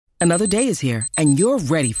Another day is here, and you're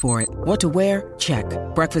ready for it. What to wear? Check.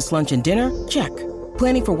 Breakfast, lunch, and dinner? Check.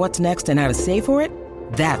 Planning for what's next and how to save for it?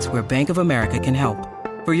 That's where Bank of America can help.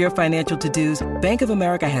 For your financial to-dos, Bank of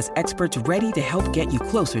America has experts ready to help get you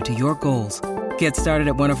closer to your goals. Get started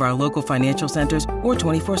at one of our local financial centers or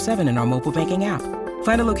 24/7 in our mobile banking app.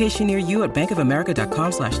 Find a location near you at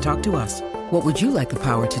bankofamerica.com/talktous. What would you like the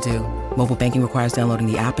power to do? Mobile banking requires downloading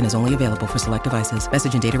the app and is only available for select devices.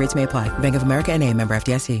 Message and data rates may apply. Bank of America N.A., member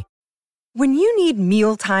FDIC. When you need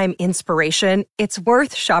mealtime inspiration, it's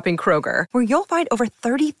worth shopping Kroger, where you'll find over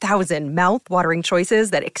 30,000 mouth-watering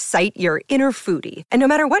choices that excite your inner foodie. And no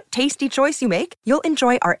matter what tasty choice you make, you'll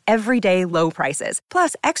enjoy our everyday low prices,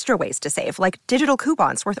 plus extra ways to save, like digital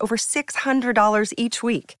coupons worth over $600 each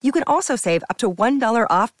week. You can also save up to $1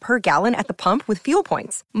 off per gallon at the pump with fuel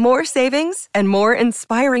points. More savings and more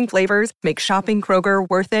inspiring flavors make shopping Kroger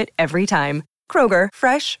worth it every time. Kroger,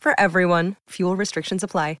 fresh for everyone. Fuel restrictions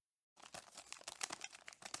apply.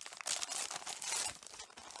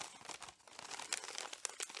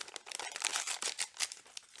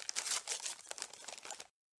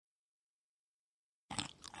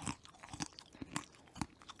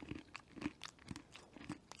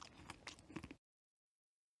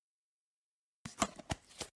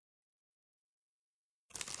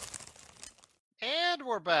 And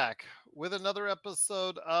we're back with another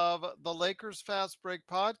episode of the Lakers Fast Break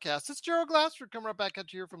podcast. It's Gerald Glassford coming right back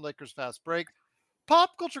at you here from Lakers Fast Break,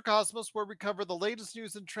 Pop Culture Cosmos, where we cover the latest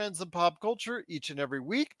news and trends in pop culture each and every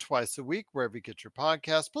week, twice a week, wherever you get your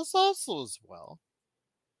podcast, plus also as well,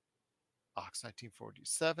 Ox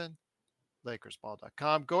 1947,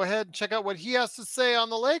 LakersBall.com. Go ahead and check out what he has to say on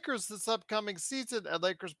the Lakers this upcoming season at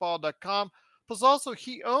LakersBall.com. Plus, also,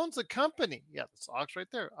 he owns a company. Yeah, that's Ox right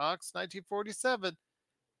there. Ox 1947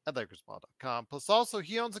 at LakersBall.com. Plus, also,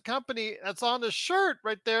 he owns a company that's on his shirt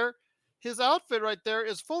right there. His outfit right there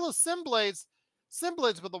is full of Simblades.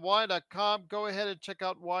 Simblades with a Y.com. Go ahead and check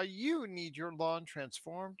out why you need your lawn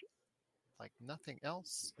transformed like nothing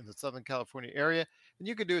else in the Southern California area. And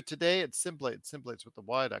you can do it today at Simblades, Simblades with the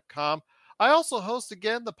Y.com. I also host,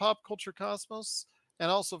 again, the Pop Culture Cosmos and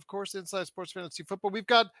also, of course, Inside Sports Fantasy Football. We've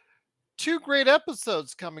got two great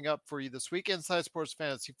episodes coming up for you this week. Inside Sports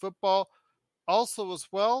Fantasy Football. Also, as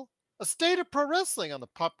well, a state of pro wrestling on the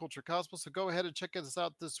Pop Culture Cosmos. So go ahead and check us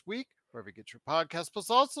out this week, wherever you get your podcast.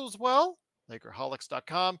 Plus, also, as well,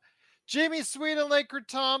 Lakerholics.com. Jamie Sweet and Laker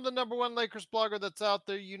Tom, the number one Lakers blogger that's out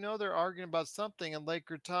there. You know they're arguing about something, and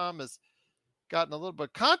Laker Tom has gotten a little bit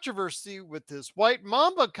of controversy with his White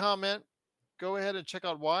Mamba comment. Go ahead and check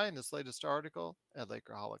out why in this latest article at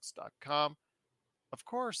Lakerholics.com. Of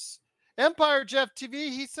course, Empire Jeff TV,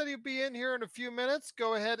 he said he'll be in here in a few minutes.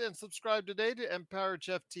 Go ahead and subscribe today to Empire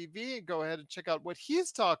Jeff TV and go ahead and check out what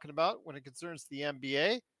he's talking about when it concerns the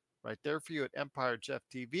NBA. Right there for you at Empire Jeff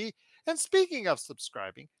TV. And speaking of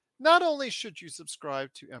subscribing, not only should you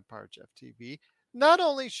subscribe to Empire Jeff TV, not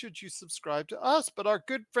only should you subscribe to us, but our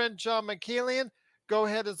good friend John McCallion. Go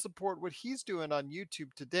ahead and support what he's doing on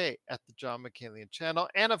YouTube today at the John McCallion channel.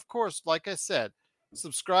 And of course, like I said,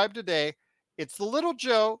 subscribe today. It's the Little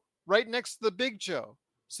Joe right next to the Big Joe.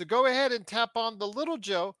 So go ahead and tap on the Little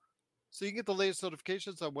Joe so you can get the latest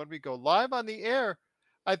notifications on when we go live on the air.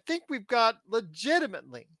 I think we've got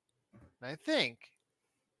legitimately,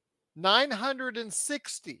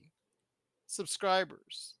 960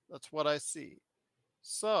 subscribers. That's what I see.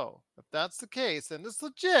 So if that's the case, and it's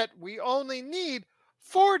legit, we only need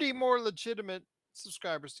 40 more legitimate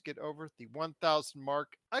subscribers to get over the 1,000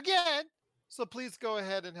 mark again. So please go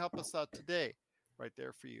ahead and help us out today, right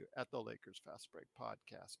there for you at the Lakers Fast Break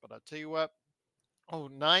podcast. But I'll tell you what,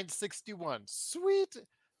 961, sweet,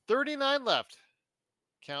 39 left.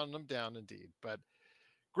 Counting them down indeed. But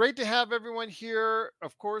great to have everyone here.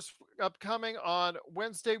 Of course, upcoming on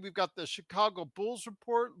Wednesday, we've got the Chicago Bulls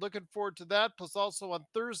report. Looking forward to that. Plus also on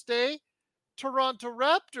Thursday, Toronto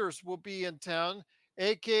Raptors will be in town,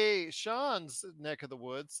 a.k.a. Sean's neck of the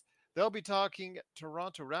woods. They'll be talking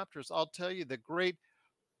Toronto Raptors. I'll tell you the great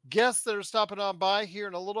guests that are stopping on by here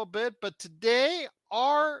in a little bit. But today,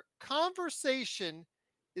 our conversation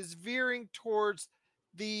is veering towards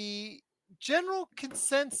the general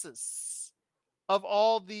consensus of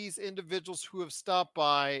all these individuals who have stopped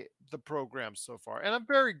by the program so far. And I'm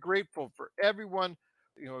very grateful for everyone,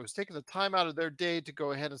 who's taking the time out of their day to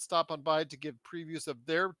go ahead and stop on by to give previews of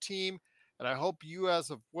their team. And I hope you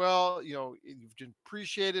as well, you've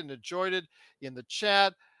appreciated and enjoyed it in the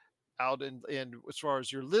chat, out in as far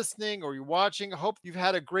as you're listening or you're watching. I hope you've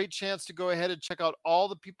had a great chance to go ahead and check out all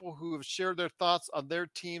the people who have shared their thoughts on their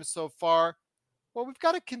team so far. Well, we've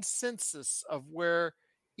got a consensus of where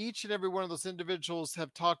each and every one of those individuals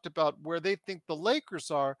have talked about where they think the Lakers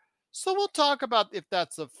are So we'll talk about if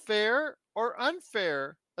that's a fair or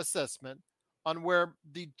unfair assessment on where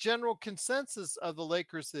the general consensus of the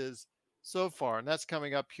Lakers is so far. And that's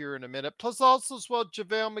coming up here in a minute. Plus, also, as well,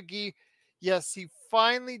 JaVale McGee. Yes, he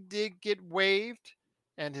finally did get waived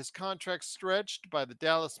and his contract stretched by the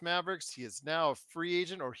Dallas Mavericks. He is now a free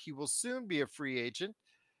agent, or he will soon be a free agent.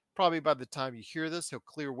 Probably by the time you hear this, he'll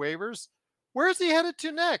clear waivers. Where's he headed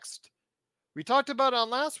to next? We talked about it on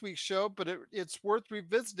last week's show, but it's worth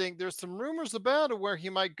revisiting. There's some rumors about where he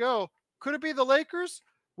might go. Could it be the Lakers?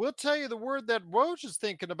 We'll tell you the word that Woj is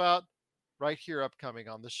thinking about right here upcoming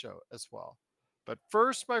on the show as well. But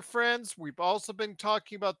first, my friends, we've also been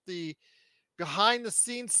talking about the behind the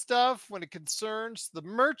scenes stuff when it concerns the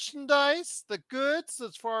merchandise, the goods,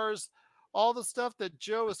 as far as all the stuff that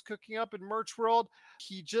Joe is cooking up in Merch World.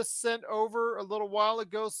 He just sent over a little while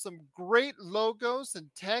ago some great logos and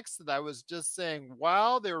text that I was just saying,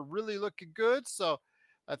 wow, they're really looking good. So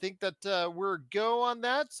I think that we're go on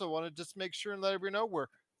that. So I want to just make sure and let everyone know we're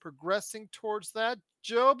progressing towards that.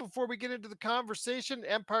 Joe, before we get into the conversation,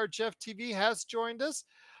 Empire Jeff TV has joined us.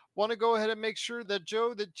 Want to go ahead and make sure that,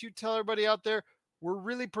 Joe, that you tell everybody out there we're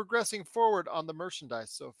really progressing forward on the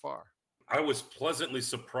merchandise so far. I was pleasantly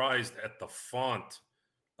surprised at the font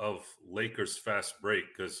of Lakers Fast Break,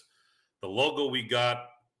 because the logo we got,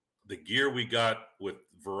 the gear we got with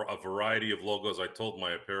a variety of logos. I told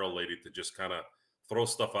my apparel lady to just kind of throw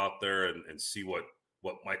stuff out there and see what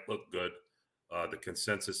might look good. The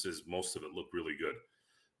consensus is most of it looked really good.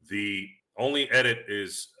 The only edit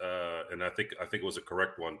is, and I think it was a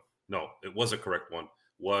correct one. No, it was a correct one.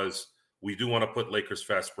 Was we do want to put Lakers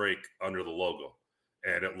Fast Break under the logo,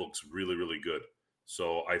 and it looks really, really good.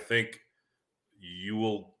 So I think you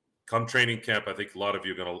will come training camp. I think a lot of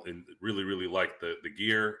you are going to really, really like the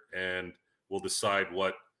gear, and we'll decide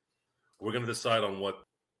what we're going to decide on what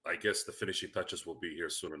I guess the finishing touches will be here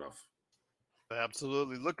soon enough.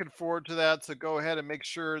 Absolutely. Looking forward to that. So go ahead and make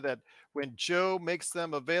sure that when Joe makes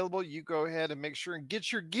them available, you go ahead and make sure and get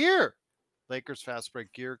your gear. Lakers Fast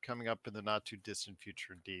Break gear coming up in the not too distant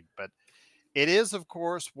future indeed. But it is, of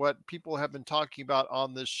course, what people have been talking about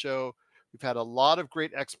on this show. We've had a lot of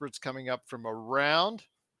great experts coming up from around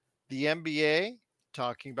the NBA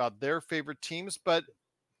talking about their favorite teams. But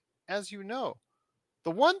as you know,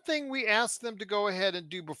 the one thing we ask them to go ahead and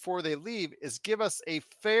do before they leave is give us a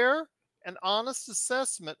fair and honest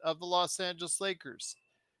assessment of the Los Angeles Lakers.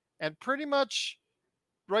 And pretty much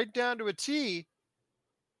right down to a T,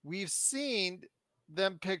 we've seen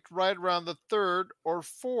them picked right around the third or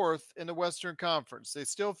fourth in the Western Conference. They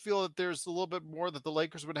still feel that there's a little bit more that the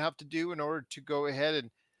Lakers would have to do in order to go ahead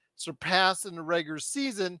and surpass in the regular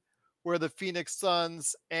season, where the Phoenix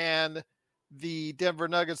Suns and the Denver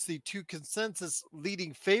Nuggets, the two consensus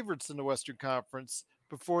leading favorites in the Western Conference,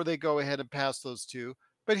 before they go ahead and pass those two.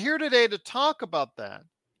 But here today to talk about that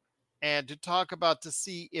and to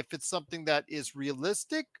see if it's something that is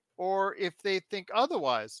realistic or if they think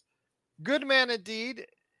otherwise. Good man indeed.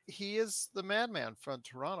 He is the madman from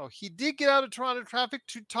Toronto. He did get out of Toronto traffic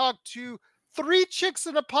to talk to three chicks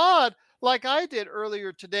in a pod like I did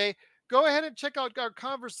earlier today. Go ahead and check out our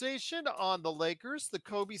conversation on the Lakers, the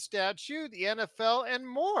Kobe statue, the NFL, and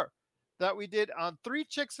more that we did on Three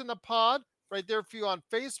Chicks in a Pod right there for you on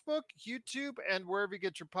Facebook, YouTube, and wherever you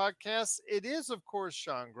get your podcasts. It is, of course,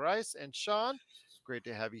 Sean Grice. And Sean, great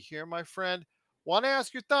to have you here, my friend. Want to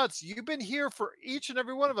ask your thoughts. You've been here for each and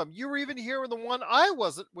every one of them. You were even here with the one I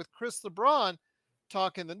wasn't, with Chris LeBron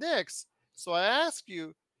talking the Knicks. So I ask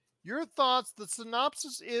you your thoughts. The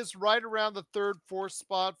synopsis is right around the third, fourth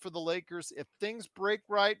spot for the Lakers. If things break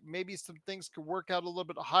right, maybe some things could work out a little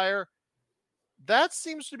bit higher. That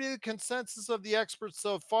seems to be the consensus of the experts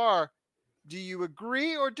so far. Do you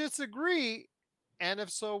agree or disagree? And if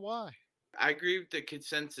so, why? I agree with the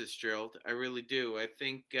consensus, Gerald. I really do. I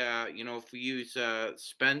think, if we use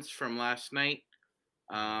Spence from last night,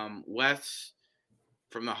 Wes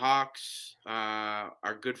from the Hawks,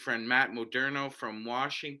 our good friend Matt Moderno from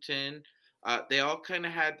Washington, they all kind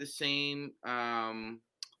of had the same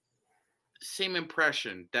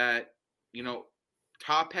impression that,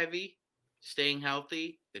 top heavy, staying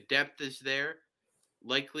healthy, the depth is there,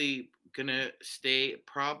 likely going to stay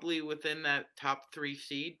probably within that top 3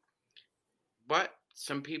 seed. But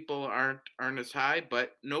some people aren't as high,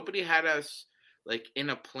 but nobody had us like in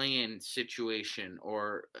a play-in situation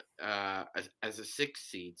or as a 6th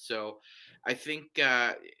seed. So I think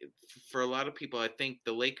for a lot of people, I think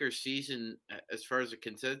the Lakers season, as far as a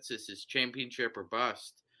consensus, is championship or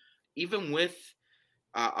bust. Even with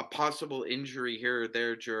a possible injury here or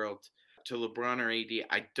there, Gerald, to LeBron or AD,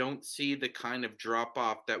 I don't see the kind of drop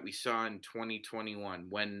off that we saw in 2021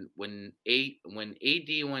 when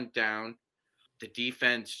AD went down, the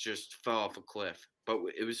defense just fell off a cliff. But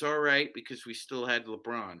it was all right because we still had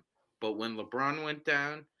LeBron. But when LeBron went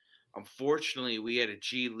down, unfortunately, we had a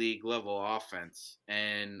G League level offense,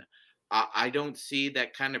 and I don't see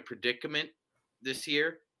that kind of predicament this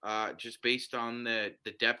year. Just based on the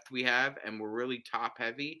depth we have, and we're really top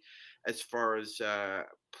heavy as far as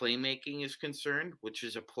playmaking is concerned, which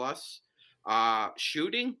is a plus.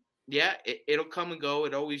 Shooting, yeah, it'll come and go.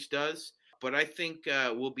 It always does. But I think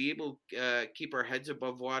we'll be able to keep our heads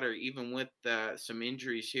above water even with some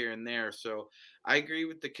injuries here and there. So I agree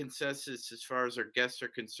with the consensus as far as our guests are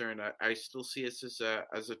concerned. I still see us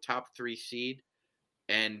as a top 3 seed.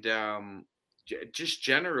 And just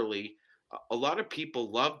generally, a lot of people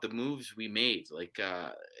love the moves we made. Like,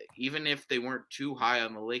 even if they weren't too high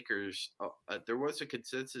on the Lakers, there was a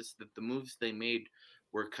consensus that the moves they made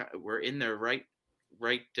were in their right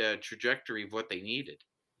trajectory of what they needed.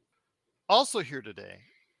 Also here today,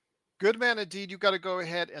 good man indeed. You got to go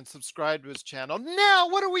ahead and subscribe to his channel now.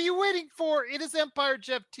 What are you waiting for? It is Empire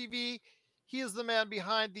Jeff TV. He is the man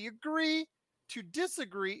behind the Agree to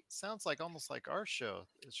Disagree. Sounds like almost like our show.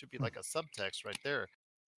 It should be like a subtext right there.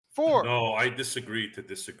 No, I disagree to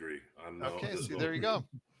disagree. Okay, see, there you go.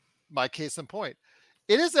 My case in point.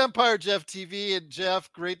 It is Empire Jeff TV, and Jeff,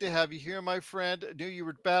 great to have you here, my friend. I knew you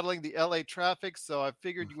were battling the LA traffic, so I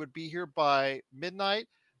figured you would be here by midnight.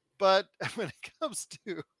 But when it comes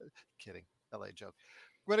to, kidding, LA joke.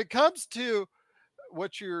 When it comes to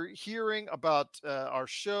what you're hearing about our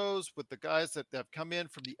shows with the guys that have come in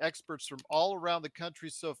from the experts from all around the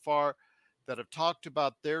country so far that have talked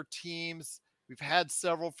about their teams, we've had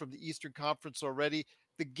several from the Eastern Conference already.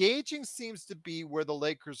 The gauging seems to be where the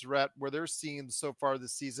Lakers are at, where they're seeing so far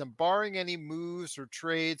this season, barring any moves or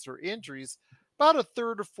trades or injuries, about a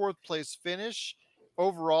 3rd or 4th place finish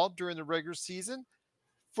overall during the regular season.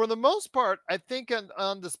 For the most part, I think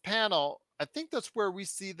on this panel, I think that's where we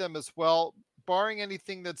see them as well, barring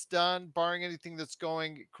anything that's done, barring anything that's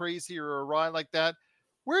going crazy or awry like that.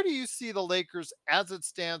 Where do you see the Lakers as it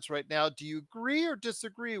stands right now? Do you agree or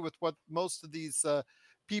disagree with what most of these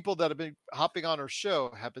people that have been hopping on our show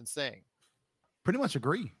have been saying? Pretty much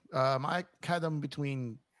agree. I had them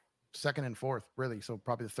between 2nd and 4th, really. So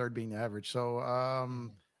probably the 3rd being the average. So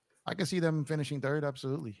I can see them finishing 3rd,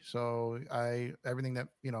 absolutely. So everything that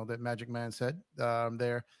that Magic Man said,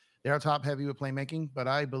 they are top heavy with playmaking, but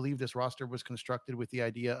I believe this roster was constructed with the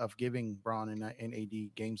idea of giving Bron and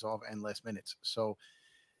AD games off and less minutes. So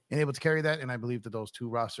and able to carry that, and I believe that those 2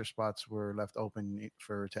 roster spots were left open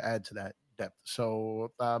to add to that depth.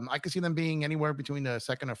 So I could see them being anywhere between the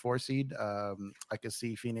 2nd or 4th seed. I could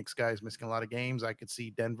see Phoenix guys missing a lot of games. I could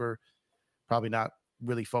see Denver probably not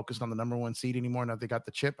really focused on the number 1 seed anymore. Now they got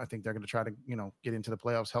the chip. I think they're going to try to get into the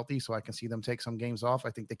playoffs healthy. So I can see them take some games off.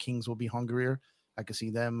 I think the Kings will be hungrier. I could see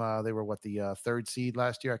them. They were the 3rd seed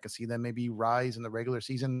last year. I could see them maybe rise in the regular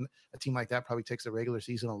season. A team like that probably takes the regular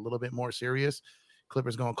season a little bit more serious.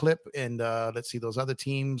 Clippers going to clip, and let's see those other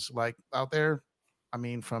teams like out there. I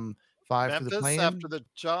mean, from 5 Memphis to the play-in after the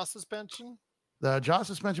Ja suspension. The Ja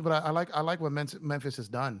suspension, but I like what Memphis has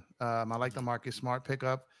done. I like the Marcus Smart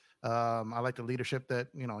pickup. I like the leadership that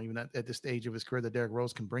even at this stage of his career that Derrick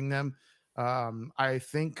Rose can bring them. I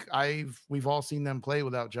think we've all seen them play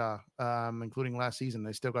without Ja, including last season.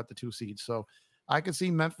 They still got the 2 seeds, so I could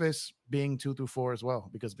see Memphis being 2 through 4 as well,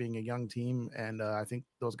 because being a young team, and I think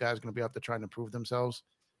those guys are going to be out there trying to prove themselves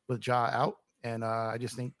with Ja out, and I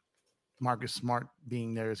just think Marcus Smart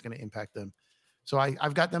being there is going to impact them. So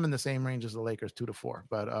I've got them in the same range as the Lakers, 2 to 4,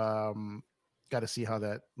 but got to see how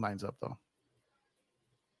that lines up though.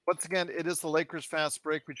 Once again, it is the Lakers Fast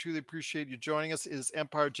Break. We truly appreciate you joining us. It is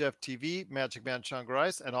Empire Jeff TV, Magic Man Sean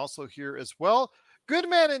Grice, and also here as well, good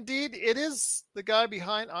man indeed. It is the guy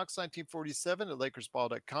behind Ox 1947 at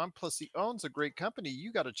LakersBall.com. Plus, he owns a great company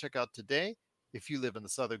you got to check out today if you live in the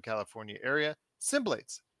Southern California area.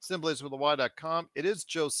 Simblades with a Y.com. It is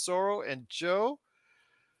Joe Soro. And Joe,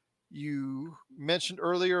 you mentioned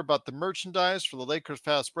earlier about the merchandise for the Lakers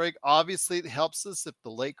Fast Break. Obviously, it helps us if the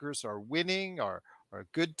Lakers are winning, are a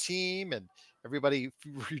good team, and everybody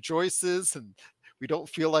rejoices, and we don't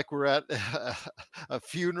feel like we're at a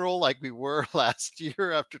funeral like we were last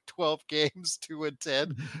year after 12 games,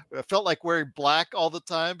 2-10. I felt like wearing black all the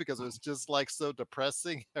time because it was just like so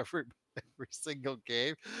depressing every single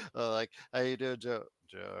game. Like, how you doing, Joe?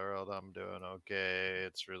 Gerald, I'm doing okay.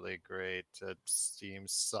 It's really great. The team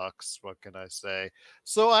sucks. What can I say?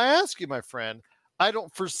 So I ask you, my friend, I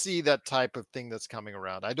don't foresee that type of thing that's coming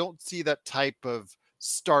around. I don't see that type of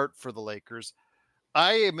start for the Lakers.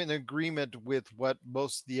 I am in agreement with what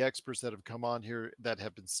most of the experts that have come on here that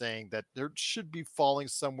have been saying, that there should be falling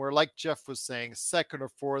somewhere, like Jeff was saying, second or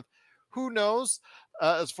fourth. Who knows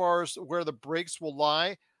as far as where the breaks will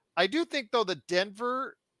lie? I do think though that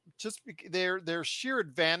Denver, their sheer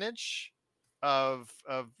advantage of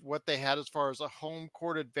what they had as far as a home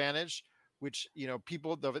court advantage, which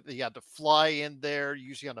people they had to fly in there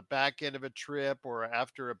usually on the back end of a trip or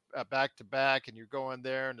after a back to back, and you're going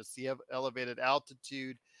there and it's the elevated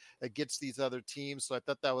altitude against these other teams. So I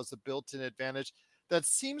thought that was a built-in advantage that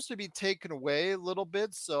seems to be taken away a little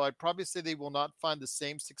bit. So I'd probably say they will not find the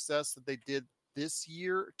same success that they did this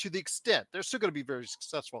year, to the extent they're still going to be very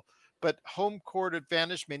successful, but home court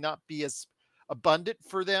advantage may not be as abundant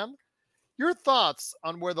for them. Your thoughts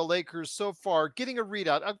on where the Lakers so far getting a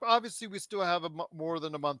readout? Obviously, we still have more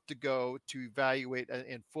than a month to go to evaluate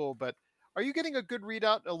in full, but are you getting a good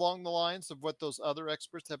readout along the lines of what those other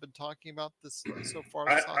experts have been talking about this so far?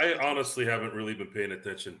 I honestly haven't really been paying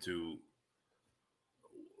attention to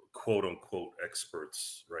quote unquote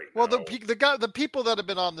experts right now. Well, the people that have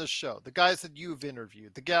been on this show, the guys that you've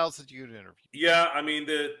interviewed, the gals that you've interviewed. Yeah, I mean,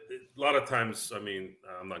 a lot of times, I mean,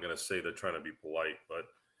 I'm not going to say they're trying to be polite, but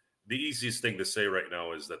the easiest thing to say right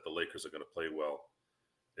now is that the Lakers are going to play well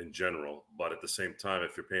in general. But at the same time,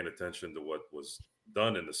 if you're paying attention to what was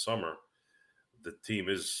done in the summer, the team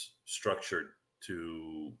is structured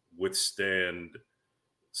to withstand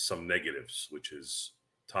some negatives, which is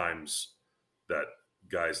times that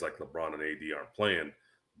guys like LeBron and AD aren't playing.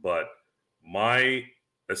 But my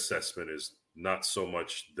assessment is not so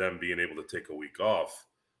much them being able to take a week off.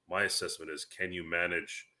 My assessment is, can you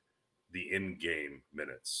manage the in-game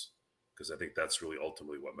minutes? Because I think that's really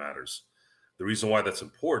ultimately what matters. The reason why that's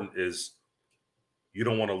important is you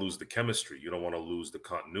don't want to lose the chemistry. You don't want to lose the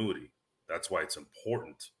continuity. That's why it's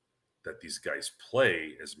important that these guys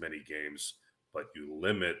play as many games, but you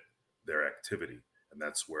limit their activity. And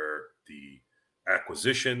that's where the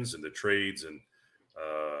acquisitions and the trades and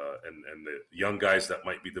the young guys that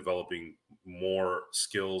might be developing more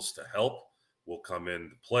skills to help will come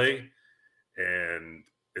into play. And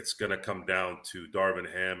it's going to come down to Darvin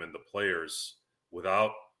Ham and the players,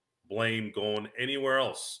 without blame going anywhere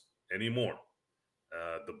else anymore.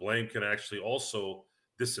 The blame can actually also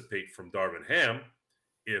dissipate from Darvin Ham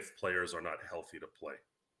if players are not healthy to play.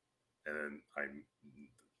 And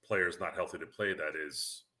players not healthy to play, that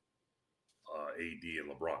is AD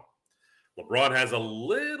and LeBron. LeBron has a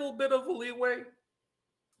little bit of a leeway,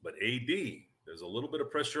 but AD, there's a little bit of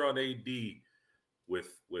pressure on AD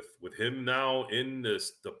with him now in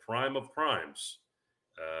the prime of primes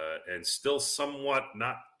and still somewhat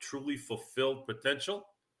not truly fulfilled potential.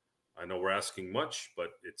 I know we're asking much,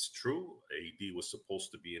 but it's true. AD was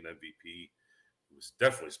supposed to be an MVP. He was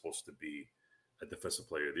definitely supposed to be a Defensive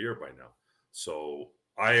Player of the Year by now. So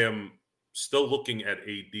I am still looking at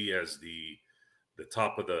AD as the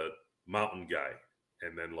top of the mountain guy.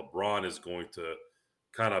 And then LeBron is going to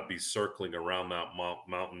kind of be circling around that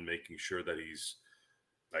mountain, making sure that he's,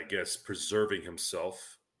 I guess, preserving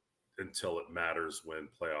himself until it matters when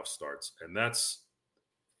playoff starts. And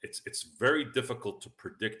it's very difficult to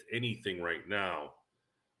predict anything right now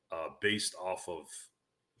based off of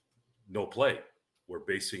no play. We're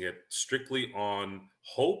basing it strictly on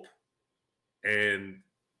hope and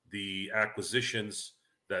the acquisitions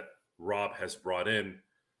that Rob has brought in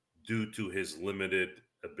due to his limited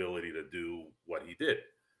ability to do what he did.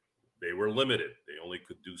 They were limited. They only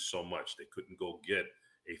could do so much. They couldn't go get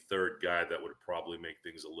a third guy that would probably make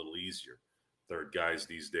things a little easier. Third guys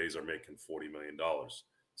these days are making $40 million.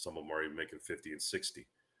 Some of them are even making 50 and 60.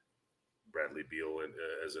 Bradley Beal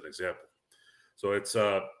as an example. So it's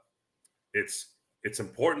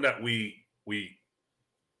important that we wait.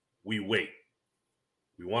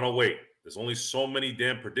 We want to wait. There's only so many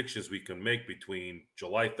damn predictions we can make between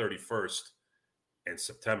July 31st and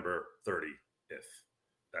September 30th.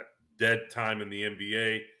 That dead time in the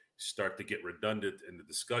NBA start to get redundant in the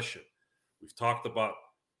discussion. We've talked about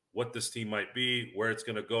what this team might be, where it's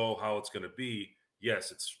going to go, how it's going to be.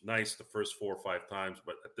 Yes, it's nice the first 4 or 5 times,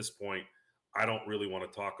 but at this point, I don't really want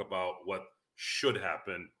to talk about what should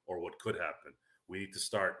happen or what could happen. We need to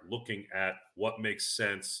start looking at what makes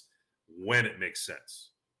sense when it makes sense.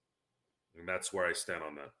 And that's where I stand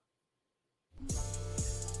on that.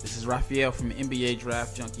 This is Raphael from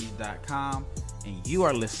NBADraftJunkies.com, and you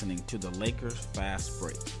are listening to the Lakers Fast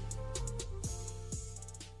Break.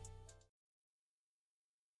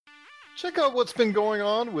 Check out what's been going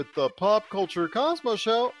on with the Pop Culture Cosmos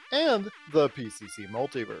Show and the PCC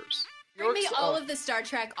Multiverse. Bring me all of the Star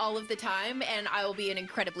Trek all of the time, and I will be an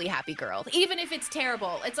incredibly happy girl. Even if it's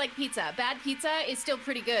terrible. It's like pizza. Bad pizza is still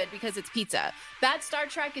pretty good because it's pizza. Bad Star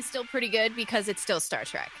Trek is still pretty good because it's still Star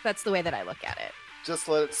Trek. That's the way that I look at it. Just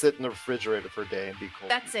let it sit in the refrigerator for a day and be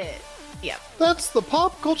cold. That's it. Yep. That's the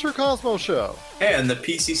Pop Culture Cosmos Show. And the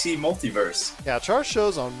PCC Multiverse. Catch our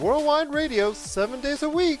shows on Worldwide Radio 7 days a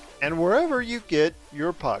week and wherever you get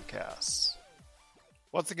your podcasts.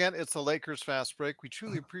 Once again, it's the Lakers Fast Break. We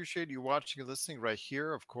truly appreciate you watching and listening right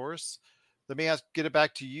here, of course. Let me get it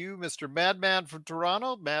back to you, Mr. Madman from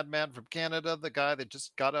Toronto, Madman from Canada, the guy that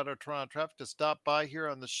just got out of Toronto traffic to stop by here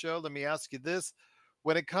on the show. Let me ask you this.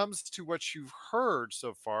 When it comes to what you've heard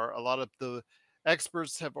so far, a lot of the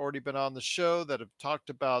experts have already been on the show that have talked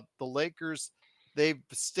about the Lakers. They've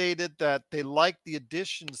stated that they like the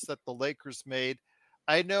additions that the Lakers made.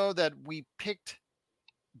 I know that we picked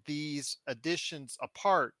these additions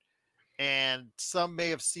apart, and some may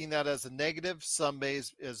have seen that as a negative, some may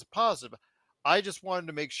as a positive. I just wanted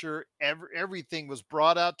to make sure everything was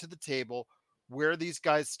brought out to the table, where these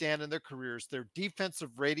guys stand in their careers. Their defensive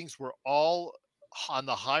ratings were all on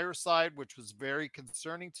the higher side, which was very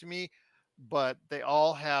concerning to me, but they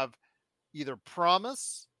all have either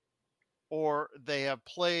promise or they have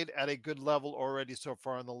played at a good level already so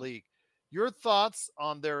far in the league. Your thoughts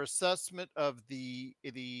on their assessment of the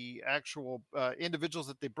actual individuals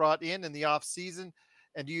that they brought in the offseason,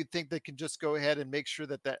 and do you think they can just go ahead and make sure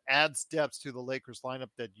that adds depth to the Lakers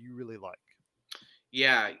lineup that you really like?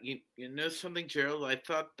 Yeah, you know something, Gerald? I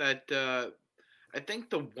thought that I think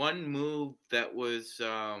the one move that was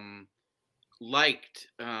liked,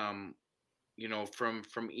 from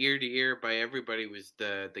ear to ear by everybody was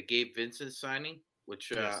the Gabe Vincent signing,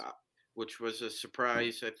 which Yes. Which was a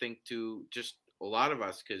surprise, I think, to just a lot of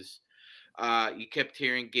us, because you kept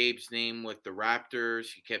hearing Gabe's name with the Raptors,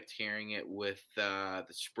 you kept hearing it with the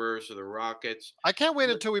Spurs or the Rockets. I can't wait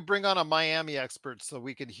until we bring on a Miami expert so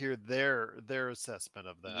we can hear their assessment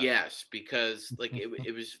of that. Yes, because like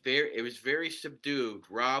it was very subdued.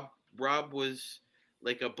 Rob was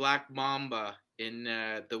like a black mamba in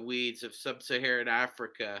the weeds of sub-Saharan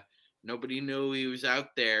Africa. Nobody knew he was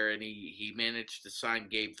out there, and he managed to sign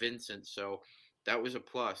Gabe Vincent, so that was a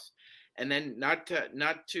plus. And then not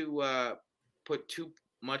to put too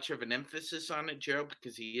much of an emphasis on it, Gerald,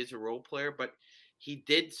 because he is a role player, but he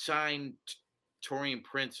did sign Taurean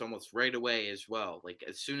Prince almost right away as well. Like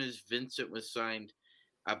as soon as Vincent was signed,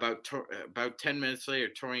 about 10 minutes later,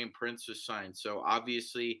 Taurean Prince was signed. So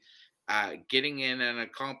obviously, getting in an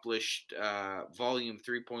accomplished volume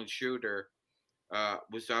 3-point shooter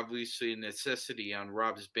was obviously a necessity on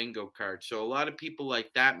Rob's bingo card. So a lot of people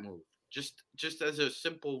like that move, just as a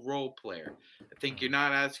simple role player. I think you're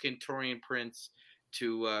not asking Taurean Prince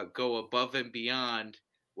to go above and beyond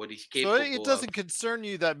what he's capable of. So it doesn't concern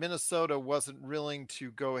you that Minnesota wasn't willing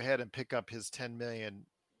to go ahead and pick up his $10 million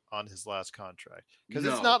on his last contract, because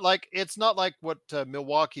No. it's not like what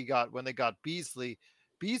Milwaukee got when they got Beasley.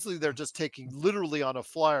 Beasley, they're just taking literally on a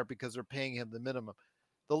flyer because they're paying him the minimum.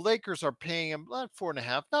 The Lakers are paying him like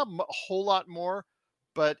 4.5, not a whole lot more,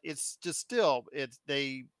 but it's just still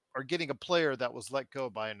they are getting a player that was let go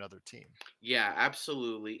by another team. Yeah,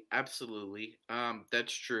 absolutely. That's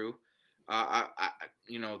true. So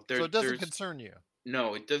it doesn't concern you.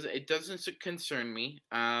 No, it doesn't. It doesn't concern me.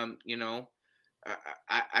 I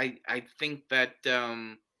think that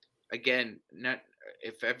again, not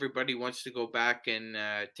if everybody wants to go back and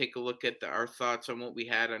take a look at our thoughts on what we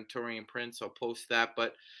had on Taurean Prince, I'll post that.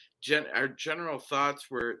 But our general thoughts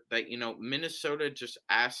were that Minnesota just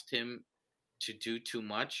asked him to do too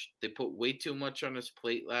much. They put way too much on his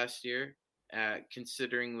plate last year,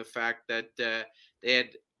 considering the fact that they had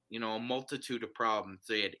a multitude of problems.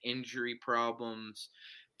 They had injury problems.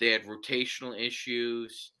 They had rotational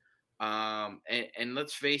issues. And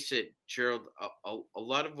let's face it, Gerald, a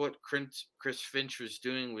lot of what Chris Finch was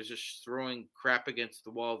doing was just throwing crap against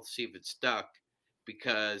the wall to see if it stuck,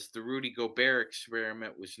 because the Rudy Gobert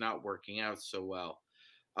experiment was not working out so well.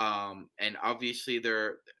 And obviously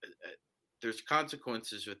there's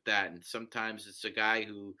consequences with that. And sometimes it's a guy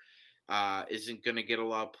who isn't going to get a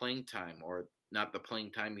lot of playing time, or not the playing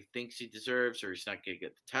time he thinks he deserves, or he's not going to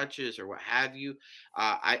get the touches, or what have you.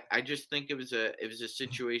 I just think it was a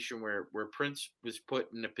situation where Prince was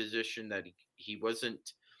put in a position that he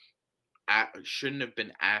shouldn't have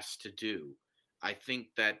been asked to do. I think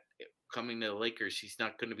that coming to the Lakers, he's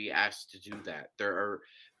not going to be asked to do that. There are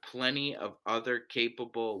plenty of other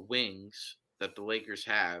capable wings that the Lakers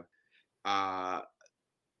have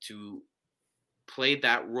to play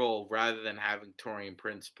that role, rather than having Taurean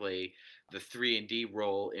Prince play the 3-and-D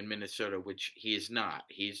role in Minnesota, which he is not.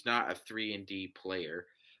 He's not a 3-and-D player.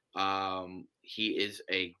 He is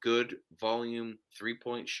a good volume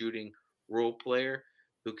 3-point shooting role player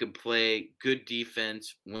who can play good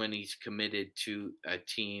defense when he's committed to a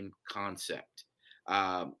team concept.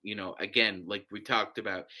 Again, like we talked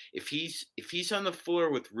about, if he's on the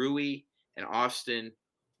floor with Rui and Austin,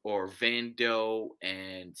 or Vando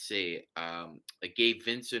and say like Gabe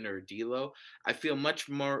Vincent or D'Lo, I feel much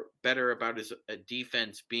more better about his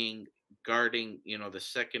defense being guarding, the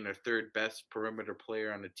second or third best perimeter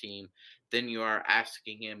player on the team than you are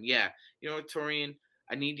asking him, Torian,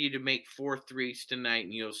 I need you to make 4 threes tonight,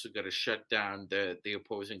 and you also got to shut down the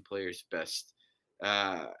opposing player's best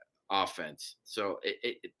offense. So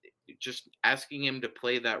it just asking him to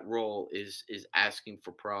play that role is asking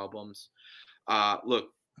for problems. Look,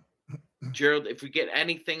 Gerald, if we get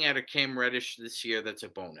anything out of Cam Reddish this year, that's a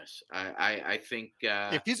bonus. I think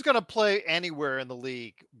if he's going to play anywhere in the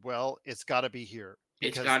league, well, it's got to be here.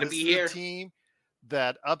 It's got to be here. A team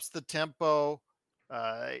that ups the tempo.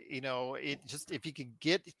 If he can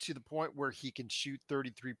get to the point where he can shoot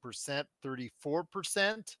 33%,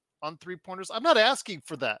 34% on 3-pointers, I'm not asking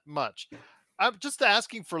for that much. I'm just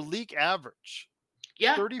asking for league average.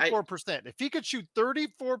 Yeah, 34%. If he could shoot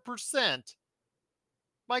 34%.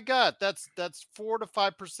 My God, that's 4 to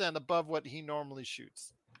 5% above what he normally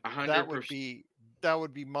shoots. 100%. That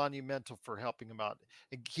would be monumental for helping him out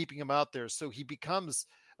and keeping him out there, so he becomes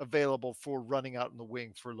available for running out in the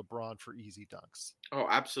wing for LeBron for easy dunks. Oh,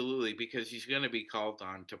 absolutely, because he's going to be called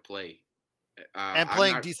on to play. And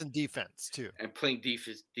playing decent defense, too. And playing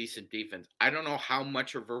decent defense. I don't know how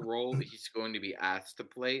much of a role he's going to be asked to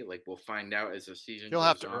play. Like, we'll find out as the season goes on. He'll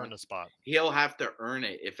have to earn a spot. He'll have to earn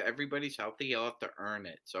it. If everybody's healthy, he'll have to earn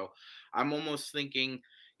it. So I'm almost thinking,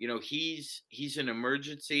 he's an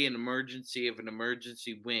emergency of an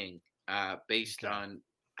emergency wing based on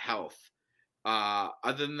health.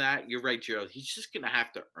 Other than that, you're right, Gerald. He's just going to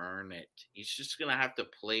have to earn it. He's just going to have to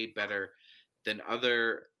play better than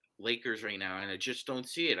other Lakers right now, and I just don't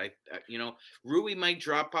see it. Rui might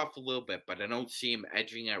drop off a little bit, but I don't see him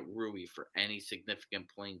edging out Rui for any significant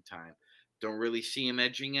playing time. Don't really see him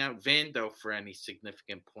edging out Vando for any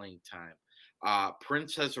significant playing time.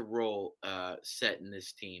 Prince has a role set in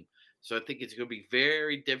this team, so I think it's going to be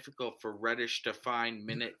very difficult for Reddish to find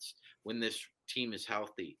minutes when this team is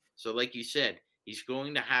healthy. So like you said, he's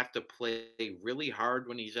going to have to play really hard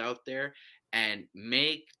when he's out there and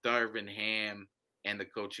make Darvin Ham and the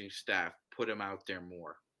coaching staff put him out there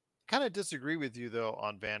more. Kind of disagree with you, though,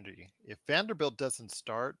 on Vandy. If Vanderbilt doesn't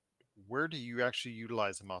start, where do you actually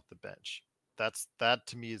utilize him off the bench? That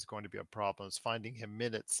to me is going to be a problem, is finding him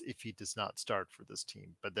minutes if he does not start for this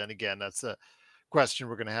team. But then again, that's a question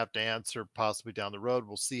we're going to have to answer possibly down the road.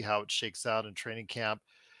 We'll see how it shakes out in training camp.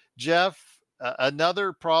 Jeff,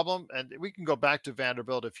 another problem, and we can go back to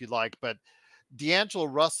Vanderbilt if you like, but D'Angelo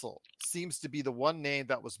Russell seems to be the one name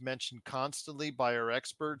that was mentioned constantly by our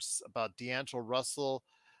experts about D'Angelo Russell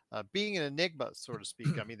being an enigma, so to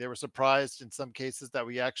speak. I mean, they were surprised in some cases that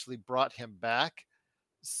we actually brought him back.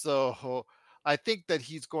 So I think that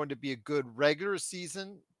he's going to be a good regular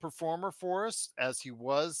season performer for us, as he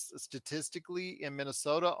was statistically in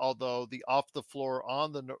Minnesota, although the off the floor,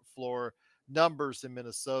 on the floor numbers in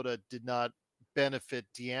Minnesota did not benefit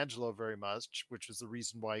D'Angelo very much, which was the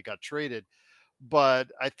reason why he got traded. But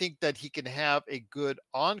I think that he can have a good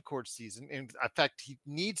on-court season. In fact, he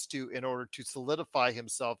needs to, in order to solidify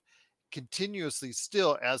himself continuously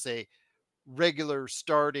still as a regular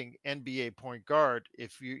starting NBA point guard.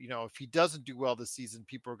 If he doesn't do well this season,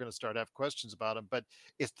 people are going to start to have questions about him. But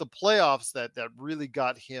it's the playoffs that really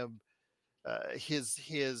got him.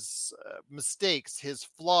 His mistakes, his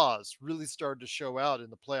flaws really started to show out in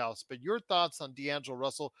the playoffs. But your thoughts on D'Angelo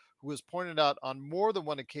Russell, who was pointed out on more than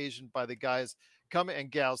one occasion by the guys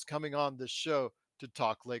and gals coming on this show to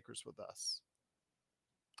talk Lakers with us?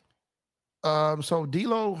 So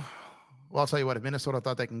D'Lo, well, I'll tell you what, if Minnesota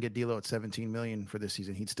thought they can get D'Lo at $17 million for this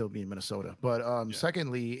season, he'd still be in Minnesota. But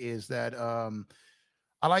secondly is that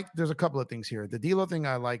there's a couple of things here. The D'Lo thing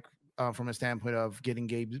I like from a standpoint of getting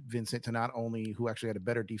Gabe Vincent to not only, who actually had a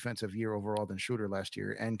better defensive year overall than Schroeder last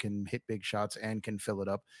year and can hit big shots and can fill it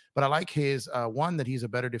up. But I like his one, that he's a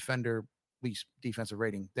better defender, at least defensive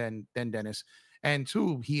rating, than Dennis. And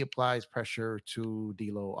two, he applies pressure to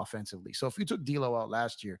D'Lo offensively. So if you took D'Lo out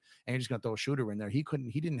last year and you're just going to throw a shooter in there, he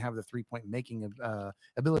didn't have the 3-point making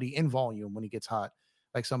ability in volume when he gets hot,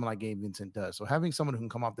 like someone like Gabe Vincent does. So having someone who can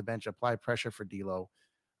come off the bench, apply pressure for D'Lo.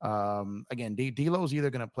 Again, D'Lo's either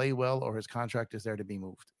going to play well or his contract is there to be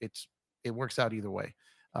moved. It works out either way.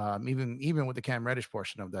 Even with the Cam Reddish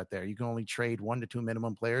portion of that, there you can only trade 1 to 2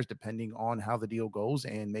 minimum players depending on how the deal goes.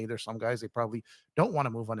 And maybe there's some guys they probably don't want to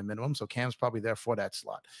move on a minimum, so Cam's probably there for that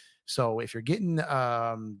slot. So if you're getting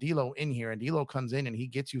D'Lo in here and D'Lo comes in and he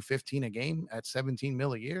gets you 15 a game at 17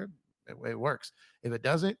 mil a year, it works. If it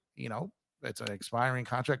doesn't, it's an expiring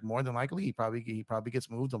contract. More than likely, he probably gets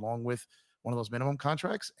moved along with one of those minimum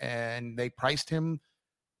contracts, and they priced him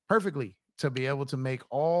perfectly to be able to make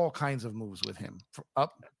all kinds of moves with him,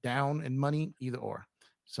 up, down, and money, either or.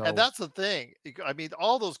 So, and that's the thing. I mean,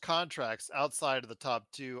 all those contracts outside of the top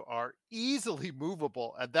 2 are easily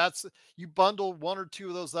movable, and that's you bundle 1 or 2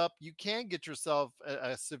 of those up, you can get yourself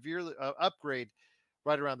a severe upgrade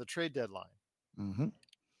right around the trade deadline. Mm-hmm.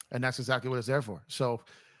 And that's exactly what it's there for. So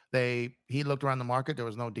he looked around the market. There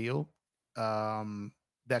was no deal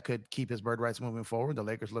that could keep his bird rights moving forward. The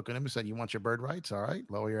Lakers looked at him and said, "You want your bird rights? All right,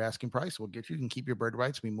 lower your asking price. We'll get you. You can keep your bird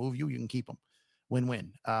rights. We move you. You can keep them.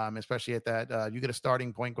 Win-win. Especially at that, you get a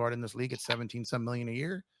starting point guard in this league at 17 some million a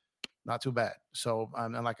year. Not too bad. So,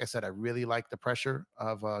 and like I said, I really like the pressure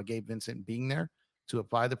of Gabe Vincent being there to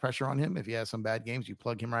apply the pressure on him. If he has some bad games, you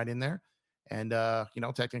plug him right in there. And,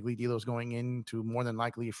 technically D'Lo's going into more than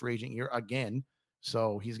likely a free agent year again.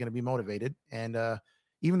 So he's going to be motivated. And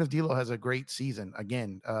even if D'Lo has a great season,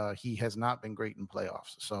 again, he has not been great in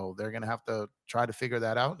playoffs. So they're going to have to try to figure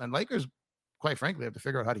that out. And Lakers, quite frankly, have to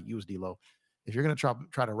figure out how to use D'Lo. If you're going to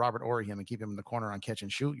try to Robert Horry him and keep him in the corner on catch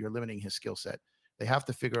and shoot, you're limiting his skill set. They have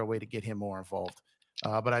to figure a way to get him more involved.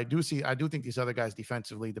 But I do think these other guys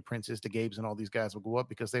defensively, the Princes, the Gabes, and all these guys will go up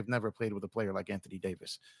because they've never played with a player like Anthony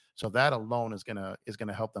Davis. So that alone is gonna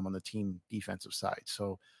help them on the team defensive side.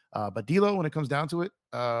 So, but D'Lo, when it comes down to it,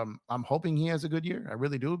 I'm hoping he has a good year. I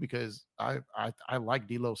really do, because I like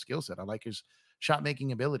D'Lo's skill set. I like his shot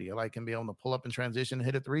making ability. I like him being able to pull up in transition and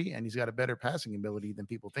hit a three, and he's got a better passing ability than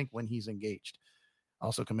people think when he's engaged.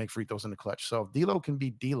 Also can make free throws in the clutch. So if D'Lo can be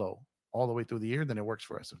D'Lo all the way through the year, then it works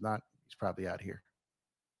for us. If not, he's probably out here.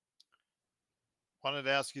 Wanted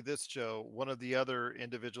to ask you this, Joe. One of the other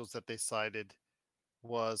individuals that they cited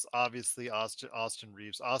was obviously Austin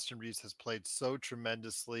Reeves. Austin Reeves has played so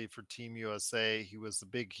tremendously for Team USA. He was the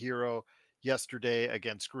big hero yesterday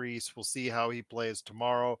against Greece. We'll see how he plays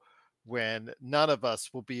tomorrow when none of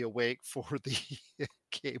us will be awake for the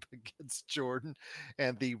game against Jordan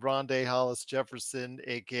and the Rondé Hollis Jefferson,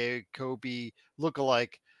 aka Kobe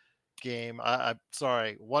lookalike game. I'm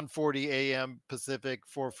sorry, 1:40 a.m. Pacific,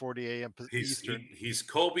 4:40 a.m. Eastern. He's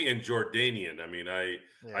Kobe and Jordanian. I mean, I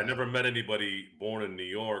never met anybody born in New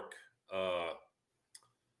York,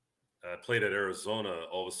 played at Arizona,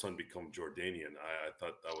 all of a sudden become Jordanian. I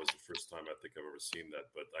thought that was the first time I think I've ever seen that,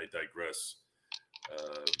 but I digress.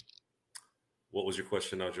 What was your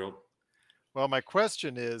question now, Joe? Well, my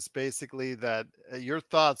question is basically that your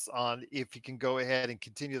thoughts on if he can go ahead and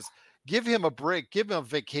continue this. Give him a break, give him a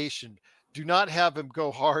vacation. Do not have him go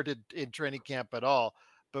hard in training camp at all.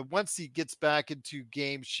 But once he gets back into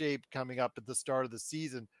game shape coming up at the start of the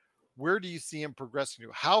season, where do you see him progressing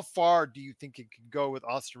to? How far do you think it can go with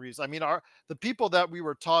Austin Reeves? I mean, the people that we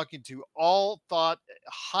were talking to all thought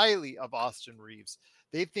highly of Austin Reeves.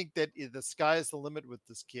 They think that the sky is the limit with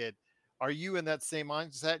this kid. Are you in that same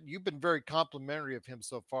mindset? You've been very complimentary of him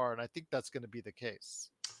so far, and I think that's going to be the case.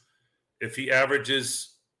 If he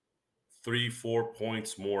averages 3-4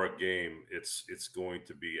 points more a game, it's going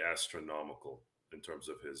to be astronomical in terms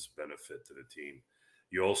of his benefit to the team.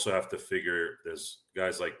 You also have to figure there's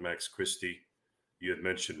guys like Max Christie. You had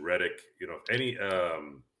mentioned Redick. Did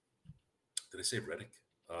I say Redick?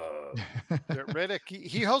 Redick.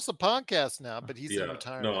 He hosts a podcast now, but he's in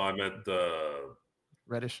retirement. No, I meant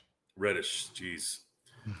Reddish. Jeez.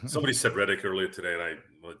 Somebody said Redick earlier today, and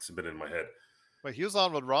it's been in my head. But he was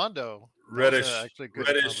on with Rondo. Reddish.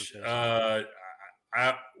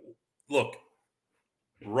 Look,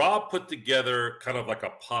 Rob put together kind of like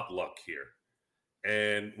a potluck here.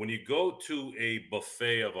 And when you go to a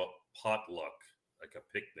buffet of a potluck, like a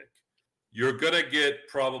picnic, you're going to get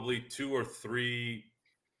probably 2 or 3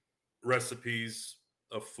 recipes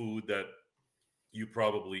of food that you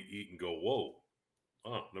probably eat and go, whoa,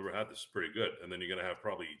 never had this. It's pretty good. And then you're going to have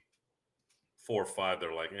probably 4 or 5 that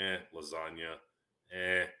are like, lasagna,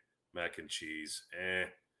 mac and cheese,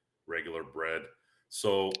 regular bread.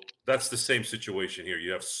 So that's the same situation here.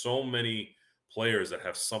 You have so many players that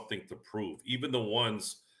have something to prove, even the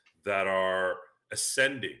ones that are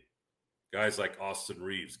ascending, guys like Austin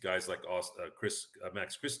Reeves, guys like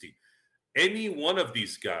Max Christie. Any one of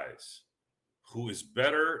these guys who is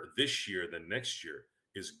better this year than next year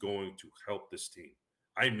is going to help this team.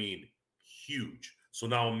 I mean, huge. So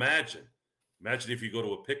now imagine if you go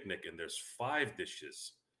to a picnic and there's 5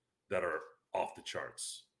 dishes that are off the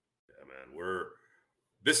charts. Yeah, man,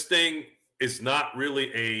 this thing is not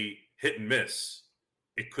really a hit and miss.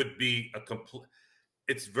 It could be a complete.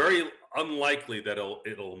 It's very unlikely that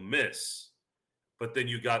it'll miss, but then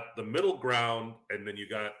you got the middle ground, and then you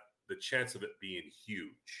got the chance of it being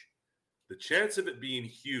huge. The chance of it being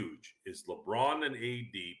huge is LeBron and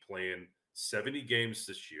AD playing 70 games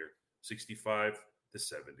this year, 65 to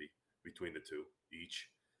 70 between the two each.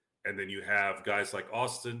 And then you have guys like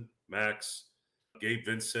Austin, Max, Gabe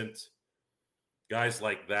Vincent, guys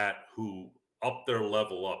like that who up their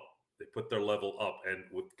level up. They put their level up. And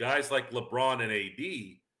with guys like LeBron and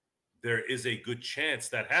AD, there is a good chance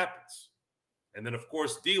that happens. And then, of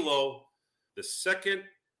course, D'Lo, the second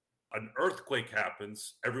an earthquake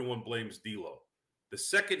happens, everyone blames D'Lo. The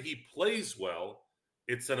second he plays well,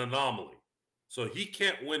 it's an anomaly. So he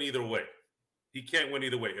can't win either way. He can't win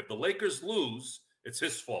either way. If the Lakers lose, it's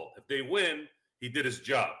his fault. If they win, he did his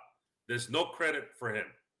job. There's no credit for him.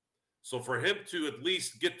 So for him to at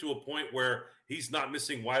least get to a point where he's not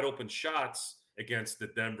missing wide open shots against the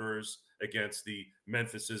Denvers, against the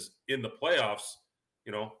Memphises in the playoffs,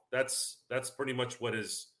 that's pretty much what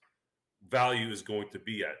his value is going to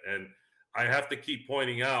be at. And I have to keep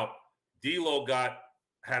pointing out, D'Lo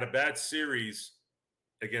had a bad series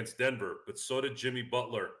against Denver, but so did Jimmy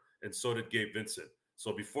Butler and so did Gabe Vincent.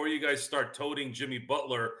 So before you guys start toting Jimmy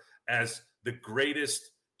Butler as the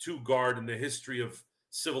greatest two guard in the history of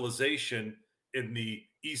civilization in the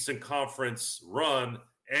Eastern Conference run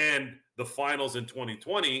and the finals in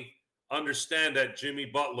 2020, understand that Jimmy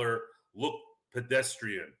Butler looked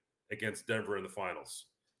pedestrian against Denver in the finals.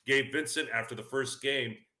 Gabe Vincent, after the first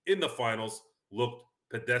game in the finals, looked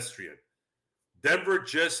pedestrian. Denver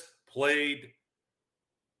just played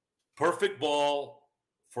perfect ball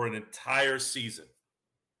for an entire season.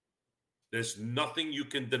 There's nothing you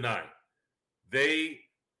can deny. They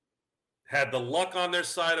had the luck on their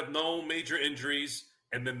side of no major injuries,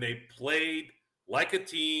 and then they played like a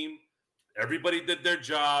team. Everybody did their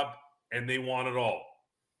job, and they won it all.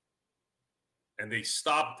 And they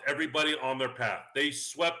stopped everybody on their path. They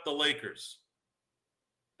swept the Lakers.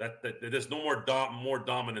 There's no more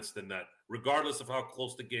dominance than that. Regardless of how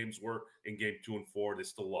close the games were in game 2 and 4, they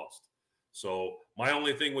still lost. So my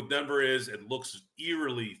only thing with Denver is it looks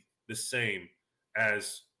eerily the same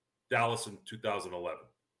as Dallas in 2011.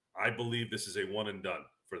 I believe this is a one and done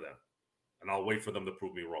for them. And I'll wait for them to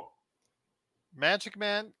prove me wrong. Magic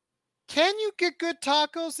Man, can you get good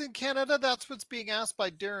tacos in Canada? That's what's being asked by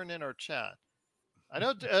Darren in our chat. I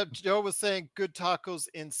know Joe was saying good tacos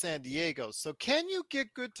in San Diego. So can you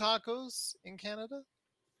get good tacos in Canada?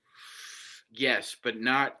 Yes, but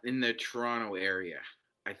not in the Toronto area.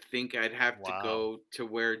 I think I'd have to go to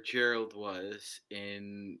where Gerald was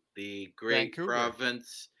in the great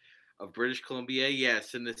province of British Columbia.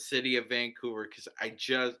 Yes, in the city of Vancouver, because I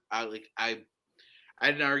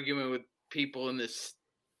had an argument with people in this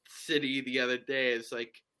city the other day. It's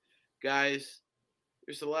like, guys,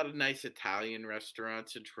 there's a lot of nice Italian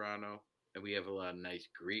restaurants in Toronto, and we have a lot of nice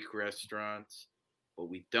Greek restaurants, but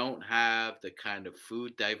we don't have the kind of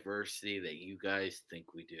food diversity that you guys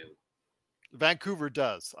think we do. Vancouver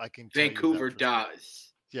does. I can tell Vancouver you that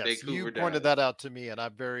does. Yes, Vancouver you pointed that out to me, and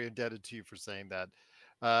I'm very indebted to you for saying that.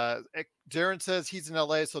 Darren says he's in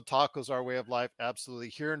LA, so tacos are a way of life. Absolutely.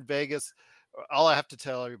 Here in Vegas, all I have to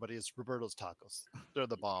tell everybody is Roberto's Tacos. They're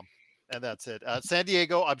the bomb. And that's it. San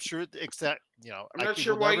Diego, I'm sure, I'm not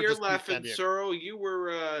sure why you're laughing, Sorrel. You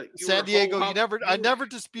were San Diego. I never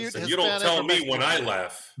dispute. Listen, you don't tell me when I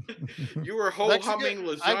laugh. You were humming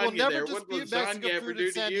lasagna. I will never there. dispute What lasagna Mexican ever food do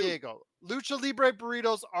in San to you? Diego. Lucha Libre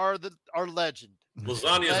burritos are legend.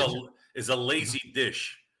 Lasagna is a lazy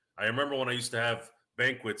dish. I remember when I used to have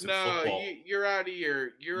banquets in football. You're out of your.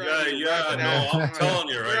 I'm telling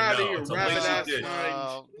you right now, it's a lazy dish.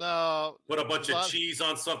 No. Put a bunch of cheese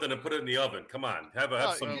on something and put it in the oven. Come on, have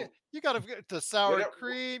some. You got to get the sour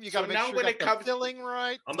cream. You got to make sure you got the filling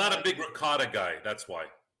right. I'm not a big ricotta guy. That's why.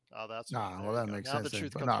 Oh, that's well, that makes sense. The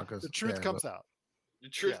truth comes out. The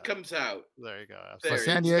truth comes out. There you go. So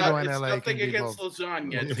San Diego and LA. Nothing against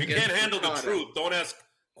lasagna. If you can't handle the truth, don't ask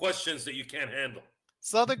questions that you can't handle.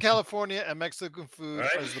 Southern California and Mexican food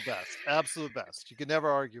is the best. Absolute best. You can never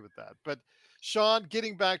argue with that. But Sean,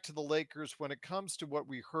 getting back to the Lakers, when it comes to what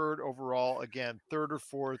we heard overall, again, third or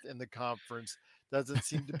fourth in the conference, doesn't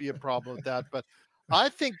seem to be a problem with that. But I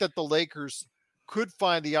think that the Lakers could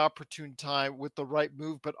find the opportune time with the right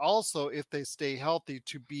move, but also if they stay healthy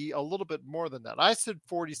to be a little bit more than that. I said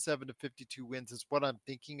 47 to 52 wins is what I'm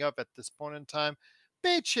thinking of at this point in time.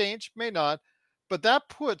 May change, may not, but that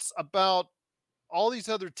puts about all these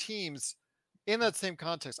other teams in that same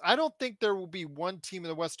context, I don't think there will be one team in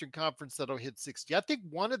the Western Conference that'll hit 60. I think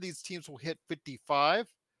one of these teams will hit 55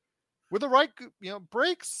 with the right,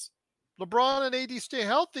 breaks. LeBron and AD stay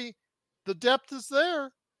healthy. The depth is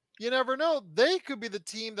there. You never know. They could be the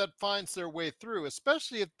team that finds their way through,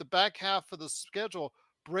 especially if the back half of the schedule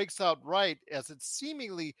breaks out right, as it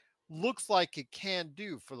seemingly looks like it can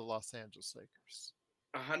do for the Los Angeles Lakers.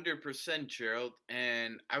 100%, Gerald.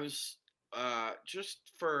 And I was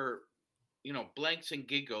just for blanks and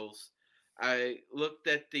giggles, I looked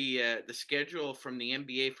at the schedule from the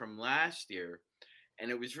NBA from last year,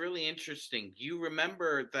 and it was really interesting. You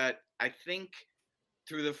remember that I think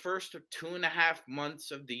through the first 2.5 months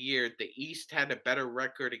of the year, the East had a better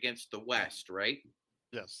record against the West, right?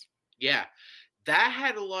 Yes. Yeah. That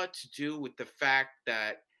had a lot to do with the fact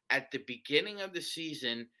that at the beginning of the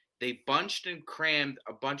season, they bunched and crammed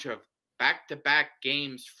a bunch of back-to-back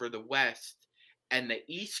games for the West, and the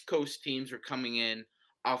East Coast teams were coming in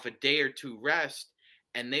off a day or two rest,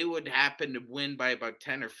 and they would happen to win by about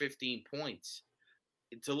 10 or 15 points.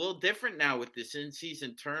 It's a little different now with this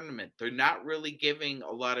in-season tournament. They're not really giving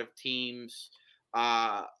a lot of teams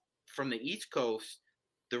from the East Coast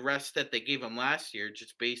the rest that they gave them last year,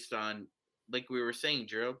 just based on, like we were saying,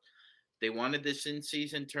 Gerald, they wanted this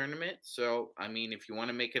in-season tournament. So, I mean, if you want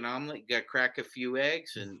to make an omelet, you got to crack a few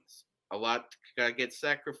eggs, and a lot got to get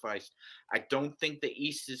sacrificed. I don't think the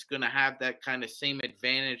East is going to have that kind of same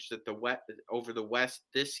advantage that the West over the West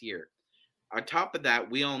this year. On top of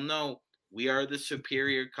that, we all know we are the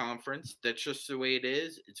superior conference. That's just the way it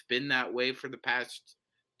is. It's been that way for the past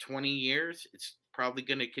 20 years. It's probably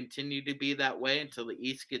going to continue to be that way until the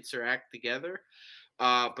East gets their act together.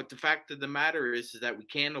 But the fact of the matter is that we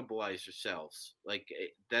cannibalize ourselves.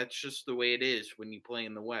 That's just the way it is when you play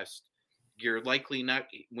in the West. You're likely not,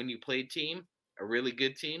 when you play a team, a really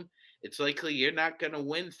good team, it's likely you're not going to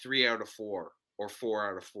win 3 out of 4 or 4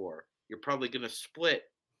 out of 4. You're probably going to split.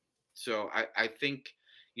 So I think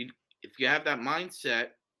if you have that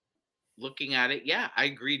mindset, looking at it, yeah, I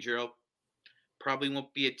agree, Gerald. Probably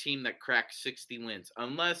won't be a team that cracks 60 wins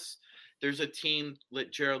unless there's a team,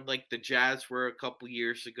 Gerald, like the Jazz were a couple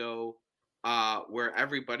years ago, where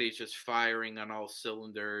everybody's just firing on all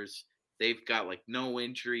cylinders. They've got no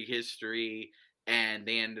injury history, and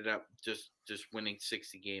they ended up just winning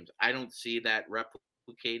 60 games. I don't see that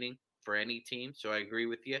replicating for any team, so I agree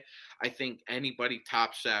with you. I think anybody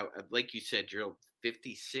tops out, like you said, Gerald,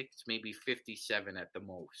 56, maybe 57 at the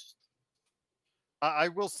most. I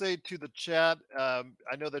will say to the chat, I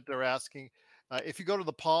know that they're asking, if you go to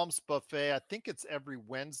the Palms Buffet, I think it's every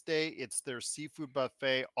Wednesday. It's their seafood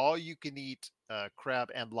buffet, all you can eat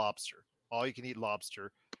crab and lobster. All you can eat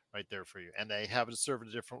lobster right there for you. And they have it served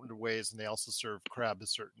in different ways, and they also serve crab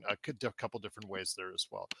a couple different ways there as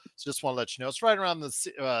well. So just want to let you know, it's right around the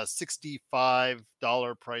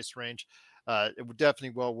 $65 price range. It would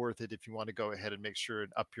definitely well worth it if you want to go ahead and make sure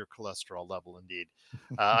and up your cholesterol level. Indeed.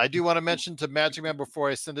 I do want to mention to Magic Man before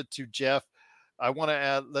I send it to Jeff, I want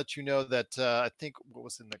to let you know that I think what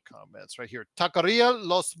was in the comments right here, Taqueria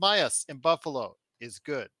Los Mayas in Buffalo is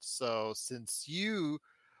good. So since you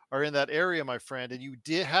are in that area, my friend, and you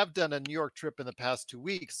have done a New York trip in the past 2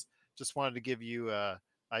 weeks, just wanted to give you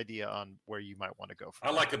idea on where you might want to go.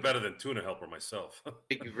 I like it better than Tuna Helper myself.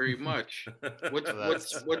 Thank you very much.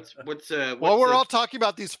 While we're all talking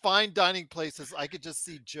about these fine dining places, I could just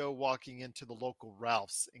see Joe walking into the local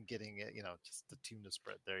Ralph's and getting it, just the tuna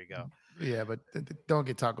spread. There you go. Yeah, but don't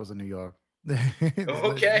get tacos in New York.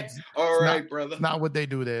 Okay. All right, brother. It's not what they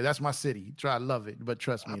do there. That's my city. I love it, but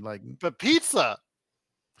trust me, but pizza.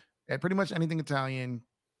 And pretty much anything Italian.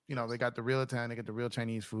 They got the real Italian, they got the real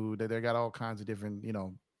Chinese food. They got all kinds of different,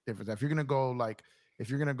 different. If you're gonna go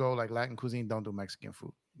Latin cuisine, don't do Mexican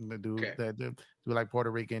food. Do like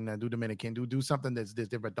Puerto Rican, do Dominican, do something that's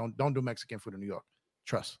different. Don't do Mexican food in New York.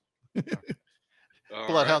 Trust.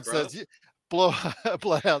 Bloodhound says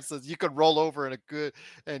Bloodhound says you could roll over in a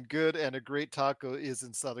great taco is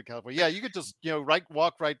in Southern California. Yeah, you could just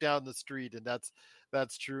walk right down the street, and that's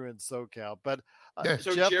true in SoCal. But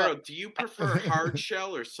so Jeff, Gerald, do you prefer hard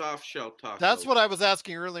shell or soft shell tacos? That's what I was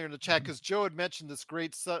asking earlier in the chat, because Joe had mentioned this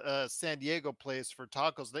great San Diego place for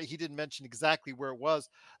tacos. He didn't mention exactly where it was.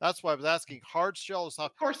 That's why I was asking hard shell or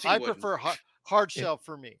soft. Of course, I prefer hard shell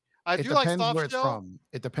for me. I do like soft where it's shell. From.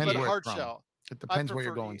 It depends where hard it's from. shell. It depends where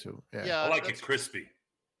you're going to. Yeah, I like it crispy.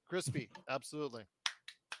 Crispy, absolutely.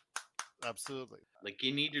 Absolutely.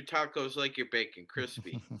 You need your tacos like your bacon,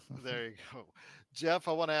 crispy. There you go. Jeff,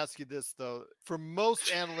 I want to ask you this, though. For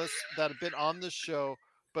most analysts that have been on this show,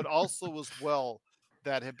 but also as well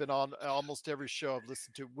that have been on almost every show I've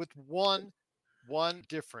listened to, with one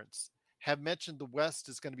difference. have mentioned the West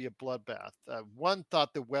is going to be a bloodbath. One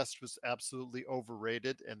thought the West was absolutely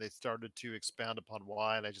overrated, and they started to expound upon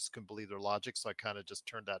why, and I just couldn't believe their logic, so I kind of just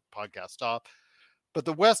turned that podcast off. But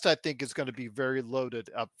the West, I think, is going to be very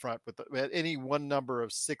loaded up front with any one number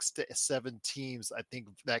of 6 to 7 teams, I think,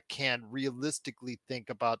 that can realistically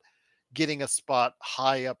think about getting a spot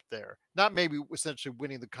high up there. Not maybe essentially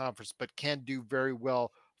winning the conference, but can do very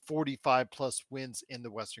well 45 plus wins in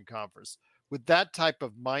the Western Conference. With that type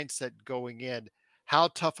of mindset going in, how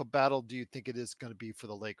tough a battle do you think it is going to be for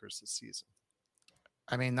the Lakers this season?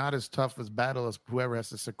 I mean, not as tough as battle as whoever has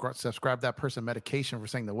to subscribe that person medication for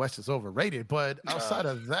saying the West is overrated. But outside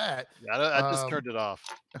of that, I just turned it off.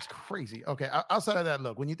 That's crazy. Okay, outside of that,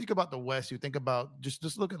 look, when you think about the West, you think about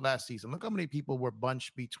just look at last season. Look how many people were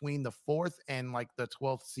bunched between the 4th and like the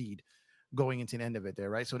 12th seed going into the end of it there,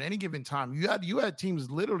 right? So at any given time, you had teams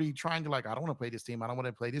literally trying to like, I don't want to play this team. I don't want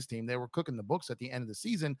to play this team. They were cooking the books at the end of the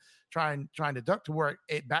season, trying to duck to where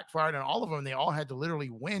it backfired, and all of them, they all had to literally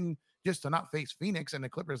win just to not face Phoenix. And the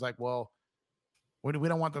Clippers like, well, we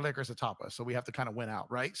don't want the Lakers to top us, so we have to kind of win out,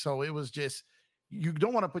 right? So it was just, you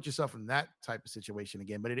don't want to put yourself in that type of situation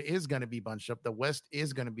again, but it is going to be bunched up. The West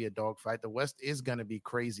is going to be a dogfight. The West is going to be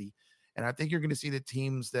crazy. And I think you're going to see the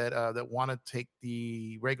teams that want to take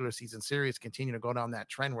the regular season serious continue to go down that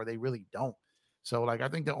trend where they really don't. So, like, I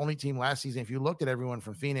think the only team last season, if you looked at everyone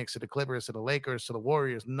from Phoenix to the Clippers to the Lakers to the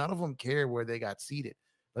Warriors, none of them care where they got seeded.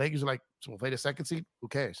 The Lakers are like, so we'll play the second seed? Who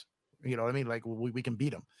cares? You know what I mean? Like, we can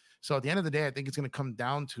beat them. So at the end of the day, I think it's going to come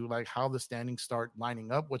down to like how the standings start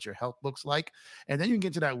lining up, what your health looks like. And then you can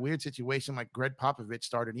get to that weird situation like Greg Popovich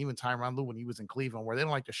started, even Tyronn Lue when he was in Cleveland, where they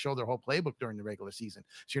don't like to show their whole playbook during the regular season.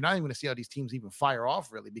 So you're not even going to see how these teams even fire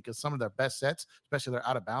off really, because some of their best sets, especially their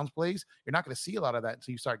out of bounds plays, you're not going to see a lot of that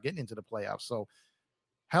until you start getting into the playoffs. So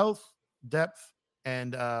health, depth,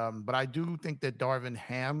 and but I do think that Darvin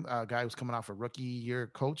Ham, a guy who's coming off a rookie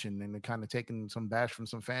year coach and kind of taking some bash from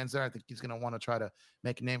some fans there, I think he's going to want to try to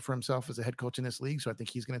make a name for himself as a head coach in this league. So I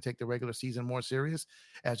think he's going to take the regular season more serious.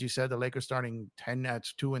 As you said, the Lakers starting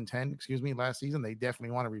 2-10, last season, they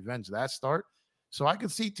definitely want to revenge that start. So I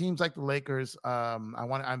could see teams like the Lakers.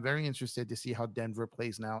 I'm very interested to see how Denver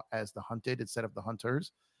plays now as the hunted instead of the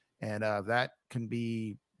hunters, and that can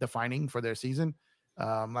be defining for their season.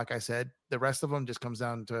 Like I said, the rest of them just comes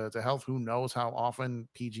down to health. Who knows how often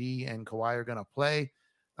PG and Kawhi are going to play?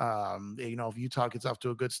 If Utah gets off to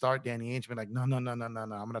a good start, Danny Ainge been like, no. I'm going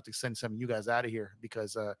to have to send some of you guys out of here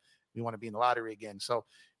because we want to be in the lottery again. So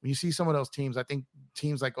when you see some of those teams, I think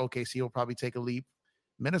teams like OKC will probably take a leap.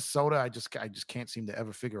 Minnesota, I just can't seem to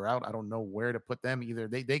ever figure out. I don't know where to put them either.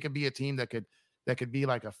 They could be a team that could be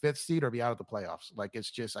like a 5th seed or be out of the playoffs. Like, it's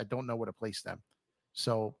just, I don't know where to place them.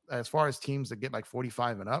 So as far as teams that get like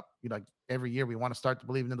 45 and up, like every year we want to start to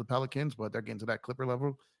believe in the Pelicans, but they're getting to that Clipper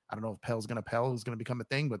level. I don't know if Pell's going to become a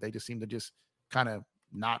thing, but they just seem to just kind of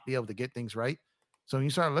not be able to get things right. So when you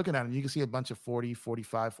start looking at them, you can see a bunch of 40,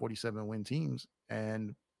 45, 47 win teams.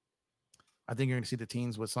 And I think you're going to see the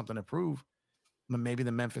teams with something to prove. Maybe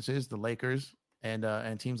the Memphises, the Lakers,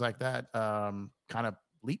 and teams like that kind of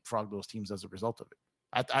leapfrog those teams as a result of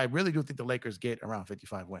it. I really do think the Lakers get around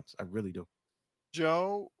 55 wins. I really do.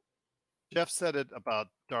 Jeff said it about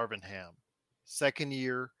Darvin Ham. Second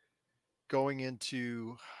year, going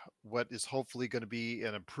into what is hopefully going to be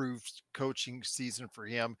an improved coaching season for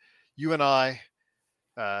him. You and I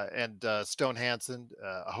and Stone Hansen,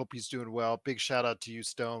 I hope he's doing well. Big shout out to you,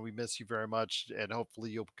 Stone. We miss you very much, and hopefully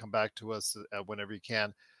you'll come back to us whenever you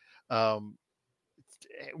can.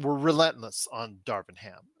 We're relentless on Darvin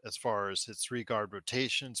Ham as far as his 3-guard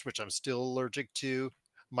rotations, which I'm still allergic to.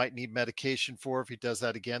 Might need medication for if he does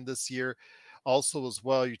that again this year. Also, as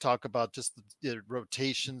well, you talk about just the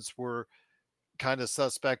rotations were kind of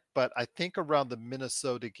suspect, but I think around the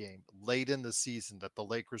Minnesota game late in the season that the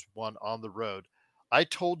Lakers won on the road, I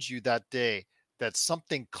told you that day that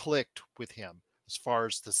something clicked with him as far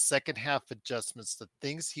as the second half adjustments, the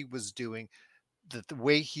things he was doing, the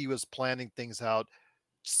way he was planning things out.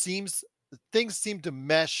 Things seem to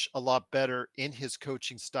mesh a lot better in his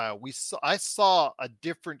coaching style. I saw a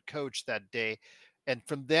different coach that day. And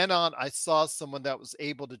from then on, I saw someone that was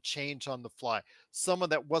able to change on the fly, someone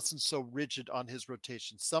that wasn't so rigid on his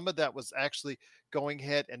rotation, someone that was actually going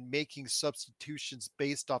ahead and making substitutions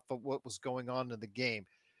based off of what was going on in the game.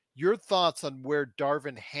 Your thoughts on where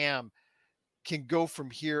Darvin Ham can go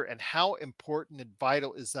from here, and how important and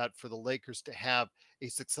vital is that for the Lakers to have a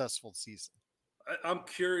successful season? I'm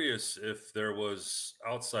curious if there was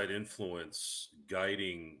outside influence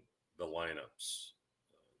guiding the lineups.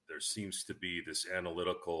 There seems to be this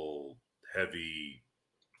analytical, heavy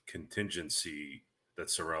contingency that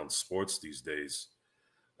surrounds sports these days.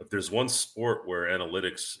 if there's one sport where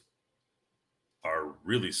analytics are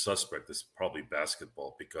really suspect, it's probably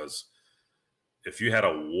basketball, because if you had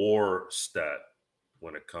a WAR stat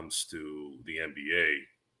when it comes to the NBA,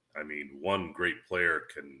 I mean, one great player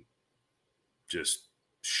can just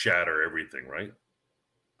shatter everything, right?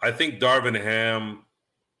 I think Darvin Ham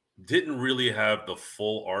didn't really have the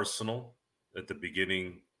full arsenal at the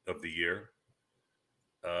beginning of the year.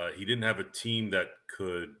 He didn't have a team that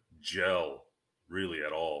could gel really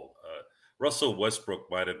at all. Russell Westbrook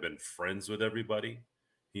might have been friends with everybody.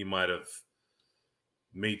 He might have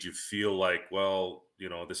made you feel like, well,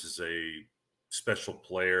 this is a special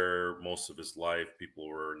player most of his life. People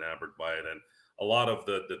were enamored by it. And a lot of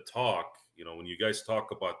the talk, when you guys talk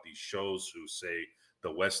about these shows who say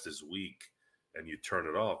the West is weak and you turn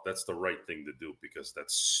it off, that's the right thing to do, because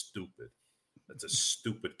that's stupid. That's a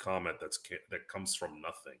stupid comment that comes from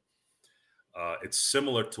nothing. It's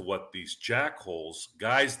similar to what these jackholes,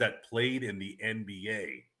 guys that played in the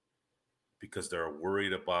NBA, because they're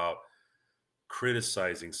worried about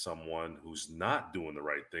criticizing someone who's not doing the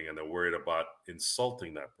right thing, and they're worried about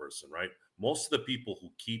insulting that person, right? Most of the people who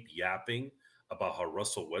keep yapping about how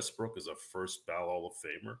Russell Westbrook is a first ballot Hall of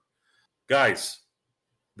Famer, guys,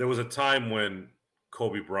 there was a time when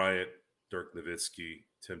Kobe Bryant, Dirk Nowitzki,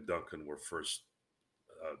 Tim Duncan were first.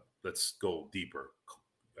 Let's go deeper.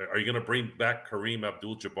 Are you going to bring back Kareem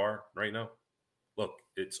Abdul-Jabbar right now? Look,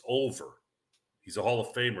 it's over. He's a Hall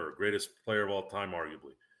of Famer, greatest player of all time,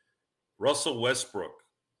 arguably. Russell Westbrook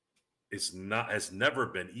has never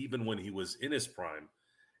been, even when he was in his prime,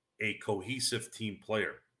 a cohesive team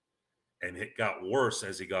player. And it got worse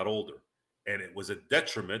as he got older. And it was a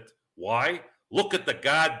detriment. Why? Look at the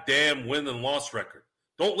goddamn win and loss record.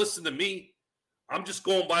 Don't listen to me. I'm just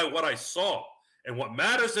going by what I saw. And what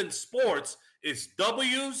matters in sports is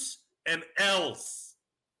W's and L's,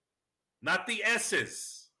 not the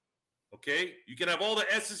S's. Okay? You can have all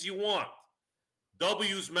the S's you want.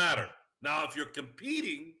 W's matter. Now, if you're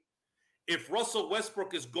competing, if Russell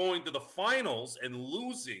Westbrook is going to the finals and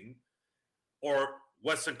losing, or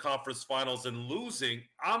Western Conference Finals and losing,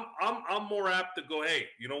 I'm more apt to go, hey,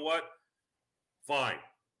 you know what? Fine,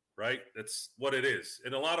 right? That's what it is.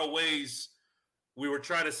 In a lot of ways, we were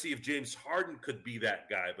trying to see if James Harden could be that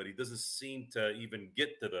guy, but he doesn't seem to even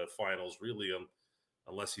get to the finals really,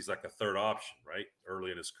 unless he's like a third option, right?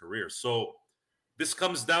 Early in his career. So this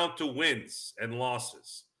comes down to wins and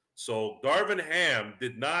losses. So Darvin Ham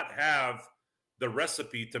did not have the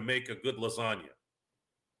recipe to make a good lasagna.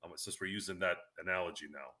 Since we're using that analogy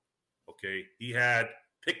now, okay? He had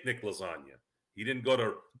picnic lasagna. He didn't go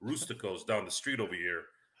to Rustico's down the street over here,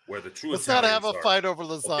 where the true Let's Italians not have a are. fight over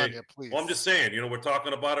lasagna, Okay? please. Well, I'm just saying, we're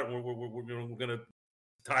talking about it. We're going to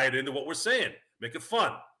tie it into what we're saying. Make it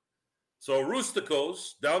fun. So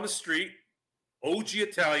Rustico's down the street, OG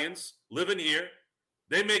Italians living here,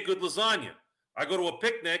 they make good lasagna. I go to a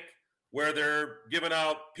picnic where they're giving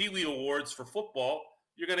out Pee Wee Awards for football.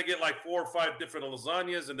 You're going to get like 4 or 5 different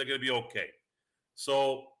lasagnas, and they're going to be okay.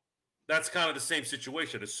 So that's kind of the same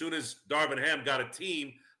situation. As soon as Darvin Ham got a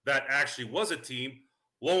team that actually was a team,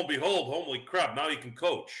 lo and behold, holy crap, now he can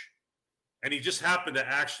coach. And he just happened to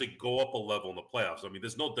actually go up a level in the playoffs. I mean,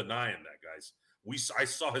 there's no denying that, guys. I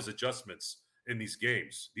saw his adjustments in these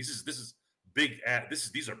games. These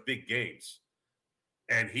are big games.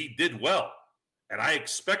 And he did well. And I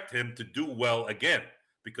expect him to do well again,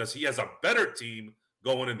 because he has a better team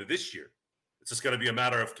going into this year. It's just going to be a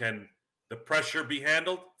matter of, can the pressure be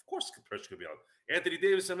handled? Of course the pressure can be handled. Anthony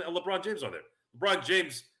Davis and LeBron James are there. LeBron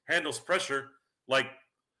James handles pressure like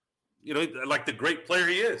the great player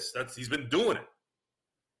he is. He's been doing it.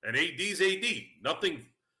 And AD's AD. Nothing,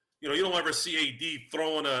 you don't ever see AD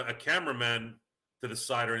throwing a cameraman to the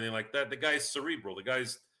side or anything like that. The guy's cerebral. The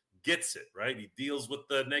guy's gets it, right? He deals with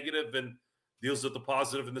the negative and deals with the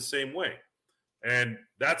positive in the same way. And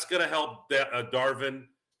that's going to help Darvin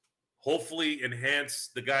hopefully enhance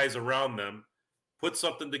the guys around them, put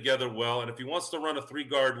something together well. And if he wants to run a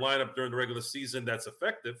 3-guard lineup during the regular season that's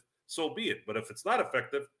effective, so be it. But if it's not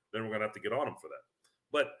effective, then we're going to have to get on him for that.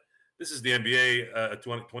 But this is the NBA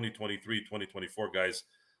 2023, 2024, guys.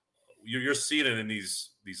 You're seeing it in these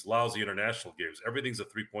lousy international games. Everything's a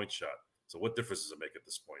 3-point shot. So what difference does it make at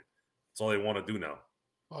this point? That's all they want to do now.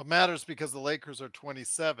 Well, it matters because the Lakers are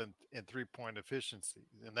 27th in 3-point efficiency,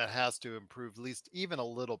 and that has to improve at least even a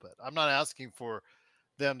little bit. I'm not asking for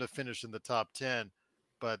them to finish in the top 10,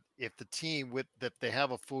 but if the team that they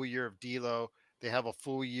have a full year of D'Lo, they have a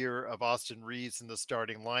full year of Austin Reeves in the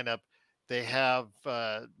starting lineup, they have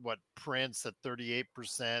Prince at 38%.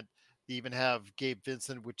 They even have Gabe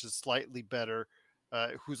Vincent, which is slightly better,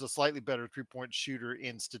 who's a slightly better 3-point shooter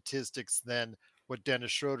in statistics than what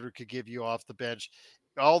Dennis Schroeder could give you off the bench.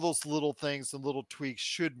 All those little things and little tweaks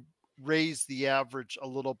should raise the average a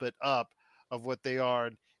little bit up of what they are.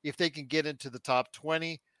 And if they can get into the top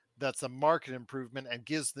 20, that's a market improvement and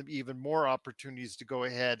gives them even more opportunities to go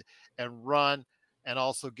ahead and run and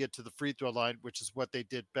also get to the free throw line, which is what they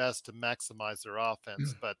did best to maximize their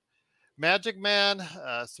offense. But Magic Man,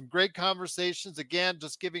 some great conversations. Again,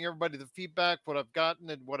 just giving everybody the feedback, what I've gotten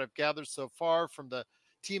and what I've gathered so far from the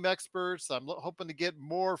team experts. I'm hoping to get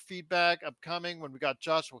more feedback upcoming when we got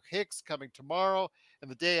Joshua Hicks coming tomorrow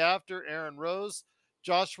and the day after, Aaron Rose.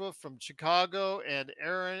 Joshua from Chicago and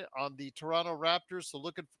Aaron on the Toronto Raptors. So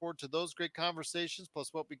looking forward to those great conversations,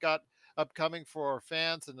 plus what we got upcoming for our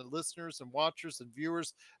fans and the listeners and watchers and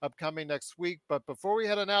viewers upcoming next week. But before we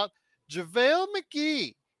head on out, JaVale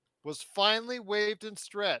McGee was finally waived and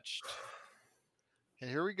stretched.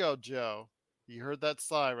 And here we go, Joe. You heard that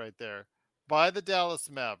sigh right there. By the Dallas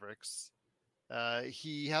Mavericks.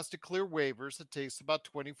 He has to clear waivers. It takes about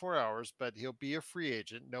 24 hours, but he'll be a free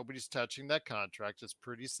agent. Nobody's touching that contract. It's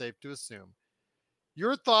pretty safe to assume.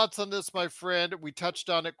 Your thoughts on this, my friend? We touched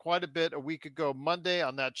on it quite a bit a week ago. Monday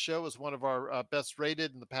on that show was one of our best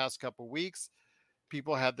rated in the past couple weeks.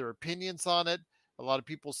 People had their opinions on it. A lot of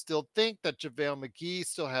people still think that JaVale McGee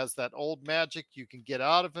still has that old magic you can get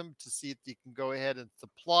out of him to see if you can go ahead and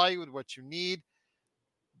supply you with what you need.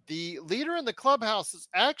 The leader in the clubhouse is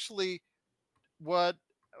actually what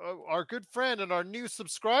our good friend and our new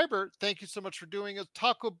subscriber, thank you so much for doing it,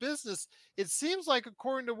 Taco Business. It seems like,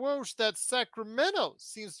 according to Woj, that Sacramento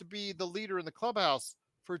seems to be the leader in the clubhouse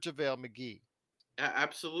for JaVale McGee.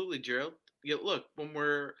 Absolutely, Gerald. Yeah, look, when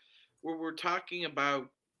we're talking about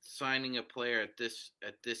signing a player at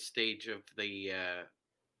this stage of the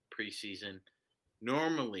preseason,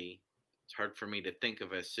 normally it's hard for me to think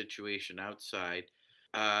of a situation outside.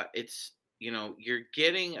 It's, you're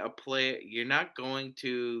getting a player. You're not going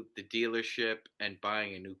to the dealership and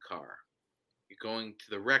buying a new car. You're going to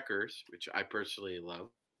the wreckers, which I personally love,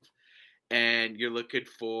 and you're looking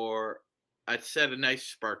for a set of nice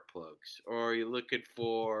spark plugs, or you're looking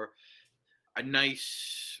for a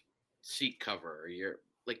nice seat cover.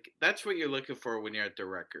 That's what you're looking for when you're at the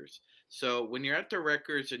wreckers. So when you're at the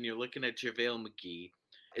wreckers and you're looking at JaVale McGee,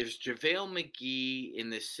 is JaVale McGee in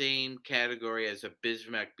the same category as a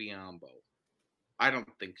Bismack Biyombo? I don't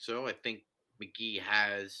think so. I think McGee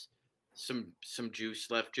has some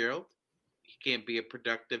juice left, Gerald. He can't be a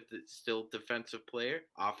productive, still defensive player.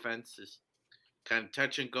 Offense is kind of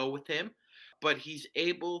touch and go with him. But he's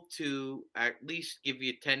able to at least give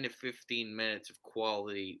you 10 to 15 minutes of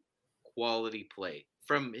quality play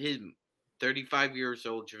from him, 35 years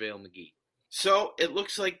old JaVale McGee. So it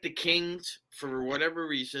looks like the Kings, for whatever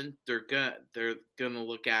reason, they're gonna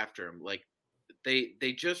look after him. Like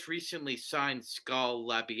they just recently signed Skal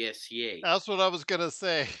Labissiere. That's what I was gonna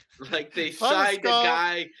say. Like they signed a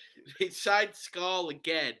guy. They signed Skal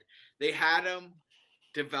again. They had him,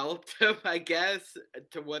 developed him, I guess,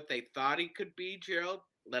 to what they thought he could be. Gerald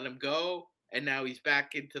let him go, and now he's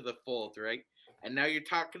back into the fold, right? And now you're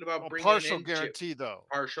talking about bringing partial in guarantee, though.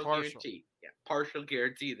 Partial guarantee. Yeah, partial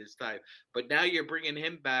guarantee this time. But now you're bringing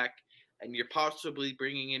him back, and you're possibly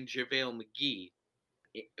bringing in JaVale McGee.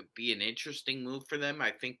 It'd be an interesting move for them. I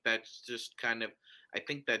think that's just I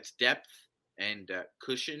think that's depth and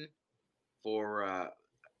cushion for.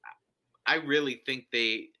 I really think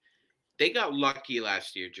they got lucky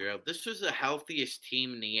last year, Gerald. This was the healthiest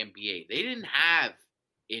team in the NBA. They didn't have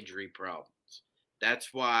injury problems.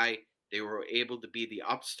 That's why they were able to be the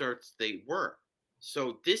upstarts they were.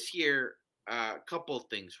 So this year, a couple of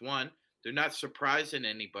things. One, they're not surprising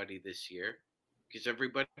anybody this year because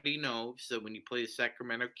everybody knows that when you play the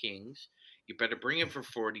Sacramento Kings, you better bring it for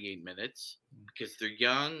 48 minutes because they're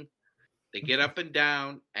young. They get up and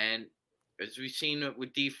down. And as we've seen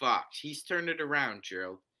with D Fox, he's turned it around,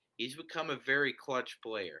 Gerald. He's become a very clutch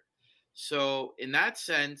player. So in that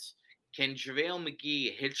sense, can JaVale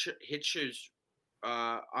McGee hitch his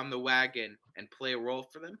on the wagon and play a role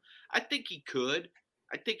for them? I think he could.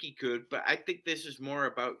 But I think this is more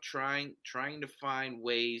about trying to find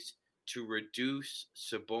ways to reduce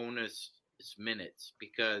Sabonis' minutes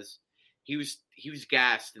because he was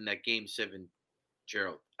gassed in that Game 7,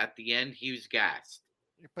 Gerald. At the end, he was gassed.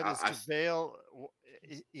 But it's JaVale,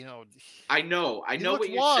 I know what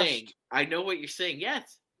you're saying. I know what you're saying.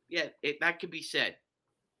 Yes. Yeah, that could be said.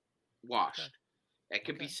 Washed. Okay. That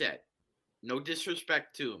could be said. No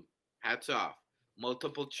disrespect to him. Hats off.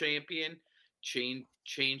 Multiple champion,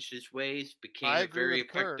 changed his ways, became a very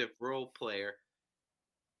effective role player.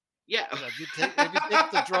 Yeah. If you take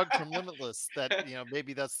the drug from Limitless, that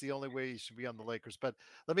maybe that's the only way you should be on the Lakers. But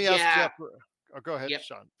let me ask Jeff. Go ahead,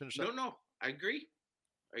 Sean. Finish up. No. I agree.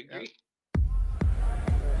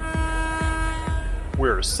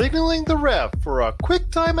 We're signaling the ref for a quick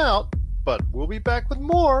timeout, but we'll be back with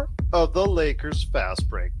more of the Lakers Fast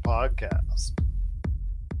Break podcast.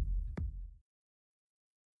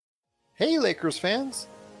 Hey Lakers fans,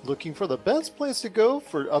 looking for the best place to go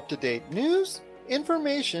for up-to-date news,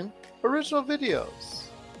 information, original videos,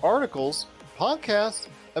 articles, podcasts,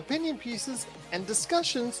 opinion pieces, and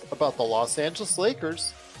discussions about the Los Angeles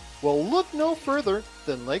Lakers? Well, look no further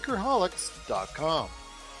than Lakerholics.com.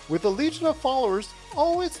 With a legion of followers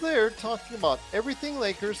always there talking about everything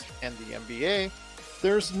Lakers and the NBA,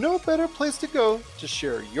 there's no better place to go to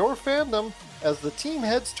share your fandom as the team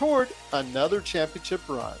heads toward another championship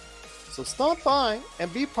run. So stop by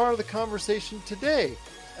and be part of the conversation today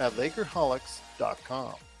at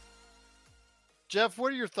Lakerholics.com. Jeff,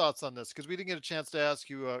 what are your thoughts on this? Because we didn't get a chance to ask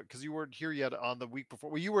you, because you weren't here yet on the week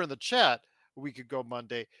before. Well, you were in the chat a week ago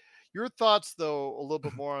Monday. Your thoughts, though, a little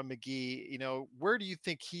bit more on McGee. You know, where do you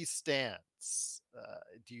think he stands?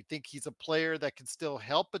 Do you think he's a player that can still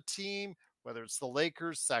help a team, whether it's the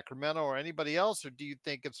Lakers, Sacramento, or anybody else? Or do you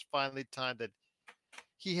think it's finally time that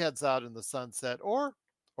he heads out in the sunset or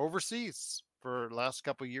overseas for the last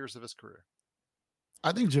couple of years of his career?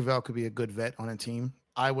 I think JaVale could be a good vet on a team.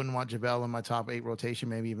 I wouldn't want JaVale in my top 8 rotation,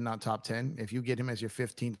 maybe even not top 10. If you get him as your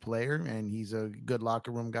 15th player and he's a good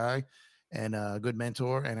locker room guy and a good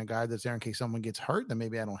mentor and a guy that's there in case someone gets hurt, then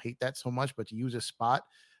maybe I don't hate that so much. But to use a spot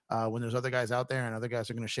when there's other guys out there and other guys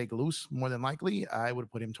are going to shake loose, more than likely, I would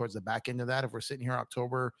put him towards the back end of that. If we're sitting here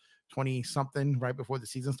October 20-something, right before the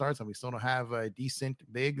season starts, and we still don't have a decent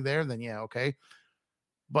big there, then yeah, okay.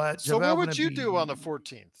 But so JaVale, what would you do on the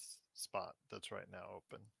 14th spot that's right now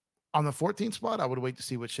open? On the 14th spot, I would wait to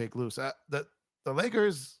see what shake loose. The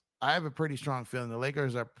Lakers, I have a pretty strong feeling the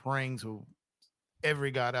Lakers are praying to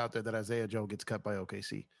every god out there that Isaiah Joe gets cut by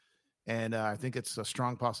OKC. And I think it's a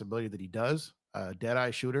strong possibility that he does.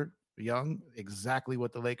 Dead-eye shooter, young, exactly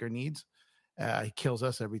what the Laker needs. He kills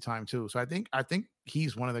us every time too. So I think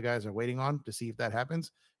he's one of the guys they're waiting on to see if that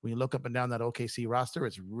happens. When you look up and down that OKC roster,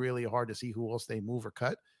 it's really hard to see who else they move or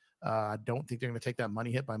cut. I don't think they're going to take that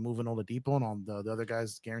money hit by moving Oladipo, and on the other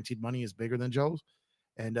guys' guaranteed money is bigger than Joe's.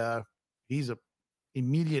 And he's a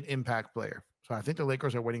immediate impact player. So I think the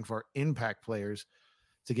Lakers are waiting for impact players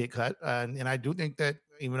to get cut. And I do think that,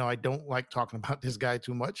 even though I don't like talking about this guy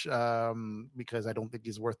too much because I don't think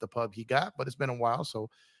he's worth the pub he got, but it's been a while.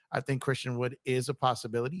 So I think Christian Wood is a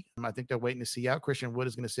possibility. I think they're waiting to see out. Christian Wood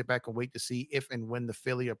is going to sit back and wait to see if and when the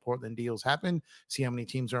Philly or Portland deals happen, see how many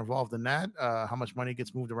teams are involved in that, how much money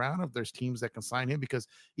gets moved around, if there's teams that can sign him, because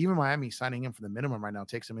even Miami signing him for the minimum right now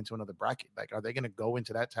takes him into another bracket. Like, are they going to go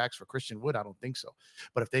into that tax for Christian Wood? I don't think so.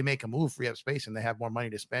 But if they make a move, free up space, and they have more money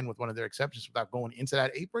to spend with one of their exceptions without going into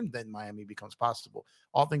that apron, then Miami becomes possible.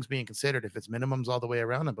 All things being considered, if it's minimums all the way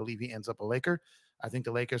around, I believe he ends up a Laker. I think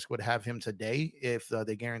the Lakers would have him today if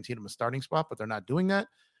they guaranteed him a starting spot, but they're not doing that.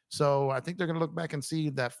 So I think they're going to look back and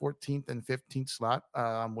see that 14th and 15th slot,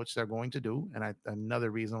 which they're going to do. And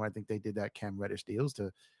another reason why I think they did that Cam Reddish deals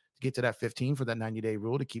to get to that 15 for that 90-day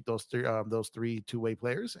rule to keep those three two-way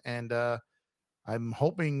players. And I'm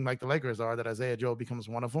hoping, like the Lakers are, that Isaiah Joe becomes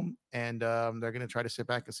one of them. And they're going to try to sit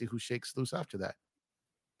back and see who shakes loose after that.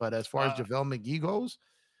 But as far as JaVale McGee goes,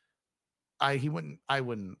 I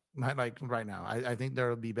wouldn't like right now. I think there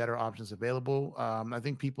will be better options available. I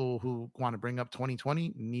think people who want to bring up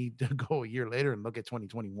 2020 need to go a year later and look at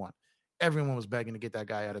 2021. Everyone was begging to get that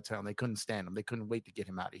guy out of town. They couldn't stand him. They couldn't wait to get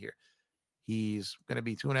him out of here. He's going to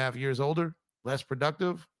be 2.5 years older, less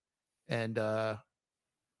productive, and I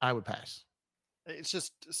would pass. It's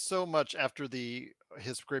just so much after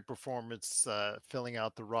his great performance, filling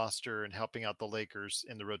out the roster and helping out the Lakers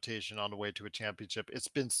in the rotation on the way to a championship. It's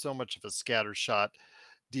been so much of a scattershot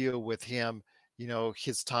deal with him. You know,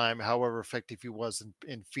 his time, however effective he was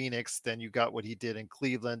in Phoenix, then you got what he did in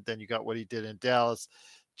Cleveland, then you got what he did in Dallas.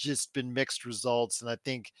 Just been mixed results. And I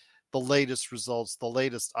think the latest results, the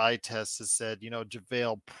latest eye test has said, you know,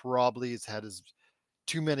 JaVale probably has had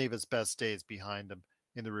too many of his best days behind him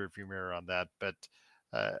in the rearview mirror on that. But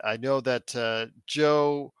I know that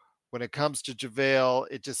Joe, when it comes to JaVale,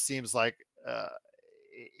 it just seems like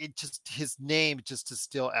his name just is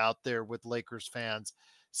still out there with Lakers fans.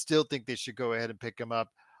 Still think they should go ahead and pick him up.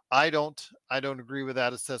 I don't agree with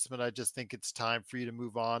that assessment. I just think it's time for you to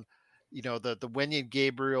move on. You know, the Wenyen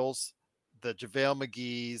Gabriels, the JaVale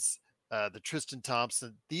McGee's, the Tristan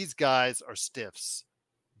Thompson, these guys are stiffs,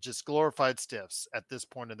 just glorified stiffs at this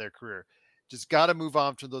point in their career. Just got to move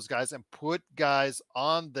on from those guys and put guys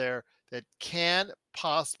on there that can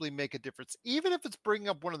possibly make a difference, even if it's bringing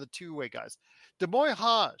up one of the two-way guys. Demoy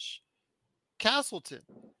Hodge, Castleton,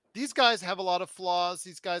 these guys have a lot of flaws.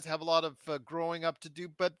 These guys have a lot of growing up to do,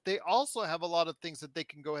 but they also have a lot of things that they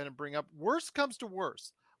can go ahead and bring up. Worst comes to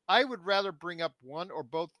worst, I would rather bring up one or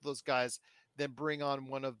both of those guys than bring on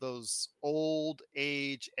one of those old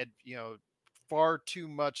age and far too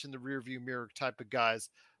much in the rearview mirror type of guys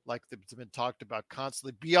like that's been talked about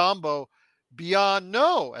constantly. Beyond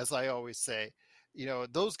no, as I always say,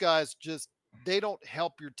 those guys just they don't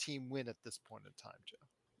help your team win at this point in time, Joe.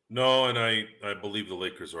 No, and I believe the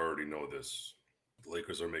Lakers already know this. The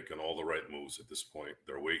Lakers are making all the right moves at this point.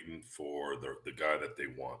 They're waiting for the guy that they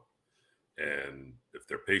want. And if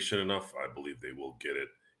they're patient enough, I believe they will get it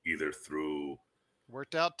either through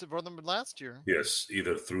Worked out for them last year. yes,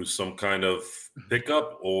 either through some kind of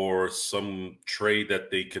pickup or some trade that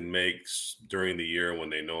they can make during the year when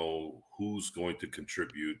they know who's going to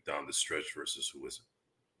contribute down the stretch versus who isn't.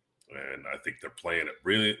 And I think they're playing it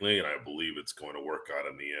brilliantly, and I believe it's going to work out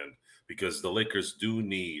in the end because the Lakers do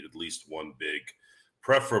need at least one big,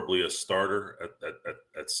 preferably a starter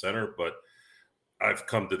at center. But I've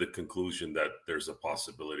come to the conclusion that there's a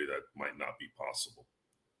possibility that might not be possible.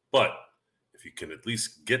 But if you can at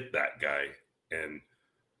least get that guy, and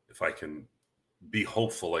if I can be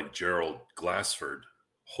hopeful like Gerald Glassford,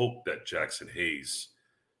 hope that Jackson Hayes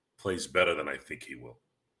plays better than I think he will.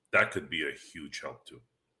 That could be a huge help too.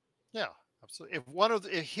 Yeah, absolutely.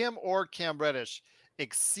 If him or Cam Reddish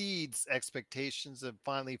exceeds expectations and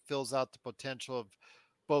finally fills out the potential of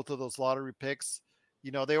both of those lottery picks,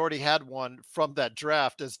 they already had one from that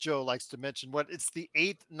draft, as Joe likes to mention. It's the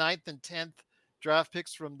 8th, 9th, and 10th draft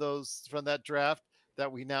picks from that draft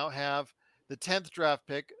that we now have. The 10th draft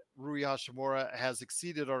pick, Rui Hashimura, has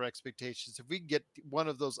exceeded our expectations. If we can get one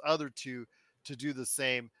of those other two to do the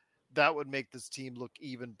same, that would make this team look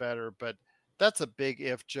even better. But that's a big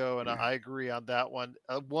if, Joe, and I agree on that one.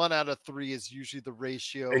 1 out of 3 is usually the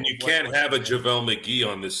ratio. And you can't have a JaVale McGee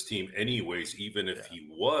on this team anyways, even if he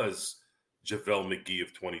was JaVale McGee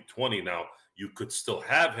of 2020. Now, you could still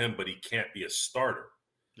have him, but he can't be a starter.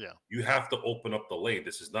 Yeah. You have to open up the lane.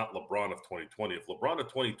 This is not LeBron of 2020. If LeBron of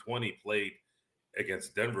 2020 played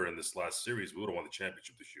against Denver in this last series, we would have won the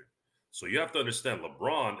championship this year. So you have to understand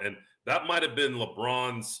LeBron, and that might have been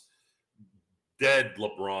LeBron's dead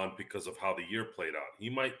LeBron because of how the year played out. He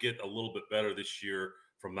might get a little bit better this year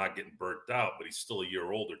from not getting burnt out, but he's still a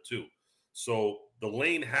year older too. So the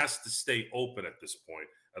lane has to stay open at this point.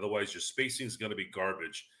 Otherwise, your spacing is going to be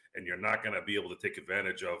garbage, and you're not going to be able to take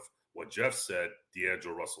advantage of what Jeff said,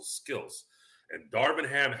 D'Angelo Russell's skills. And Darvin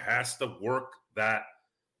Ham has to work that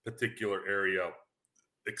particular area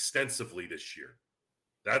extensively this year.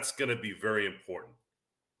 That's going to be very important.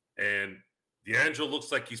 And D'Angelo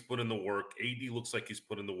looks like he's put in the work. AD looks like he's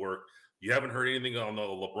put in the work. You haven't heard anything on the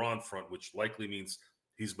LeBron front, which likely means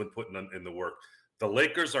he's been putting in the work. The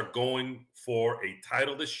Lakers are going for a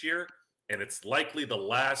title this year, and it's likely the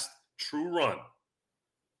last true run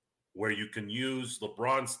where you can use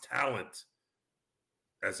LeBron's talent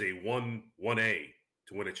as a 1A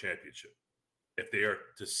to win a championship. If they are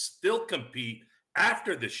to still compete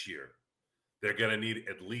after this year, they're going to need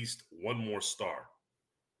at least one more star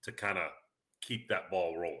to kind of keep that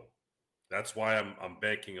ball rolling. That's why I'm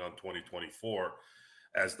banking on 2024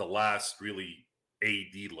 as the last really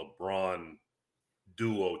AD LeBron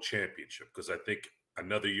duo championship, because I think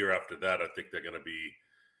another year after that, I think they're going to be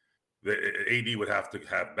the AD would have to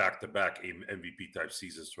have back-to-back MVP type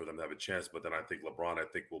seasons for them to have a chance. But then I think LeBron,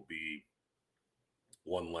 will be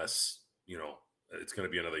one less, it's going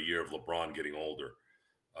to be another year of LeBron getting older.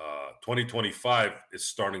 2025 is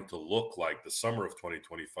starting to look like the summer of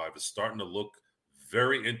 2025 is starting to look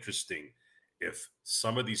very interesting if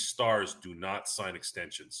some of these stars do not sign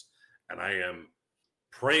extensions. And I am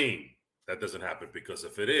praying that doesn't happen, because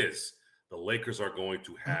if it is, the Lakers are going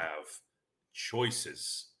to have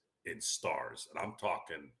choices in stars. And I'm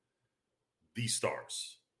talking the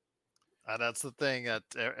stars. That's the thing. That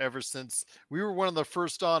ever since we were one of the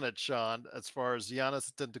first on it, Sean, as far as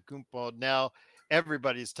Giannis Antetokounmpo, now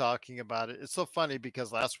everybody's talking about it. It's so funny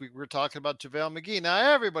because last week we were talking about JaVale McGee. Now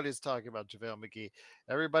everybody's talking about JaVale McGee.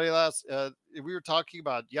 We were talking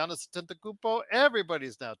about Giannis Antetokounmpo.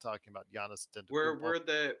 Everybody's now talking about Giannis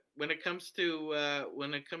Antetokounmpo. When it comes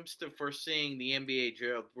to foreseeing the NBA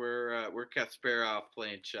draft, we're Kasparov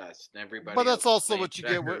playing chess, and everybody. But that's also what you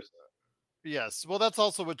checkers. get. Yes, well, that's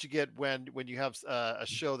also what you get when you have a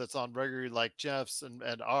show that's on regularly like Jeff's and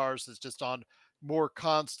ours is just on more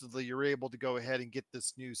constantly. You're able to go ahead and get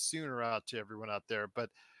this news sooner out to everyone out there. But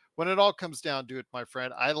when it all comes down to it, my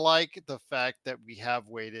friend, I like the fact that we have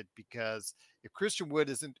waited, because if Christian Wood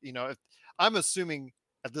isn't, if I'm assuming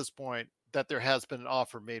at this point that there has been an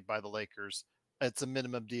offer made by the Lakers, it's a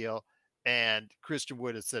minimum deal. And Christian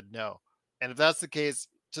Wood has said no. And if that's the case,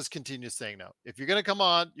 just continue saying no. If you're going to come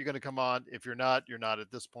on, you're going to come on. If you're not, you're not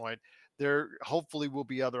at this point. There hopefully will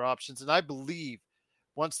be other options. And I believe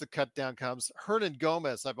once the cut down comes, Hernan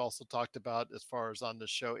Gomez, I've also talked about as far as on the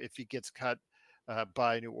show, if he gets cut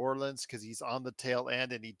by New Orleans, because he's on the tail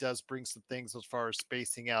end and he does bring some things as far as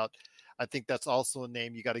spacing out. I think that's also a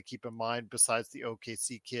name you got to keep in mind besides the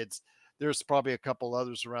OKC kids. There's probably a couple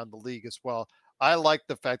others around the league as well. I like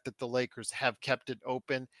the fact that the Lakers have kept it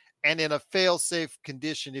open and in a fail-safe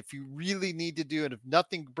condition. If you really need to do it, if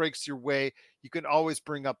nothing breaks your way, you can always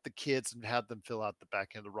bring up the kids and have them fill out the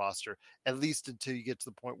back end of the roster, at least until you get to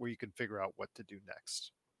the point where you can figure out what to do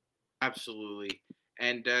next. Absolutely.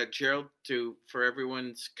 And Gerald, for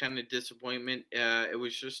everyone's kind of disappointment, it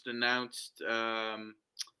was just announced,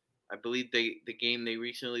 I believe the game they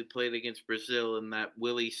recently played against Brazil, and that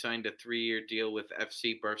Willie signed a 3-year deal with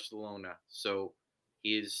FC Barcelona. So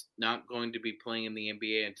he is not going to be playing in the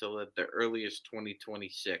NBA until at the earliest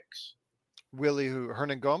 2026. Willie who?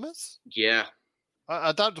 Hernan Gomez? Yeah.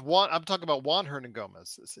 I thought I'm talking about Juan Hernan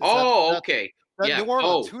Gomez. Okay. New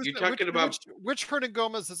Orleans. You're talking about which Hernan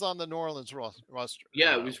Gomez is on the New Orleans roster?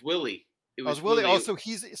 Yeah, it was Willie. It was Willie. Oh, so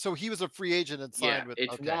he was a free agent and signed with.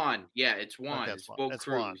 It's Juan. Yeah, it's Juan. Okay, it's Bo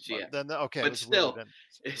Cruz. Yeah. Then okay, but still,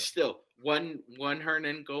 it's still one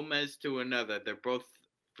Hernan Gomez to another. They're both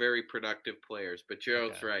very productive players. But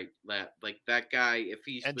Gerald's right. That guy, if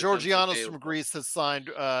he's and Georgianos from Greece has signed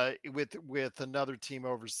with another team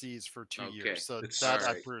overseas for 2 years. So it's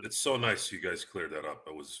so nice you guys cleared that up.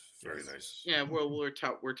 It was very nice. Yeah, we're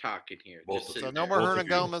talking here. So no more Hernan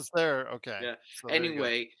Gomez there. Okay. Yeah. So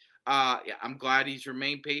anyway. I'm glad he's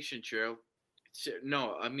remained patient, Gerald.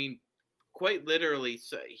 No, I mean, quite literally,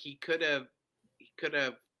 so he could have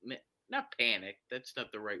not panicked. That's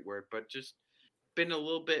not the right word, but just been a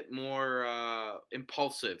little bit more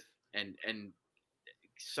impulsive and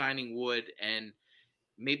signing Wood, and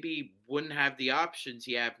maybe wouldn't have the options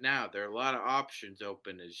you have now. There are a lot of options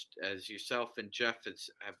open, as yourself and Jeff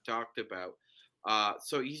have talked about.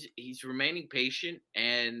 So he's remaining patient,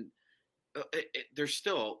 and there's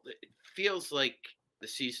still, it feels like the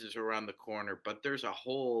season's around the corner, but there's a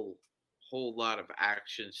whole lot of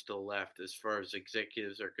action still left as far as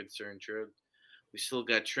executives are concerned. We still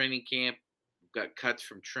got training camp, we've got cuts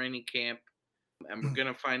from training camp, and we're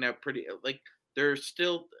gonna find out there's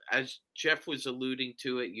still, as Jeff was alluding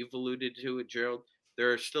to it, you've alluded to it, Gerald,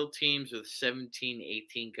 there are still teams with 17,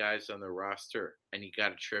 18 guys on their roster, and you got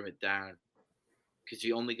to trim it down because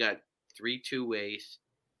you only got 3 2-ways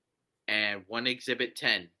and 1 Exhibit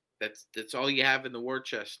 10. That's all you have in the war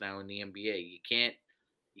chest now in the NBA. You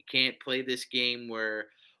can't play this game where,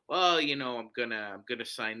 well, I'm gonna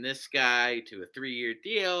sign this guy to a 3-year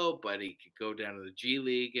deal, but he could go down to the G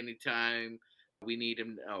League anytime we need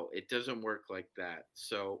him. No, it doesn't work like that.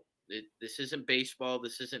 So this isn't baseball.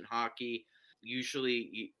 This isn't hockey.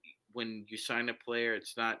 Usually, when you sign a player,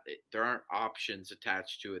 there aren't options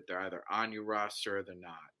attached to it. They're either on your roster or they're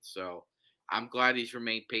not. So I'm glad he's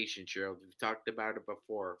remained patient, Gerald. We've talked about it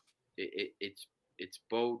before. It's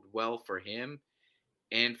bode well for him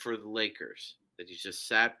and for the Lakers that he's just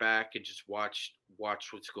sat back and just watched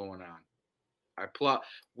what's going on.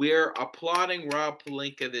 We're applauding Rob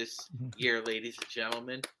Pelinka this year, ladies and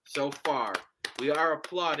gentlemen. So far, we are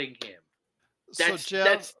applauding him.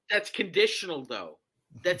 That's conditional, though.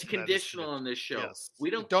 That's conditional on this show. Yes. We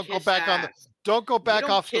don't go back ass. Don't go back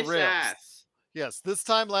off the rails. Ass. Yes, this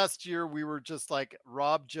time last year we were just like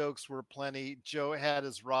Rob jokes were plenty. Joe had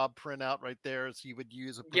his Rob printout right there as he would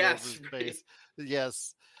use a put over his face.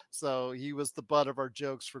 Yes, so he was the butt of our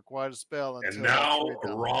jokes for quite a spell. And now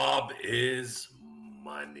Rob is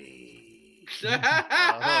money. There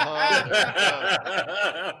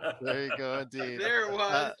you go, indeed. There it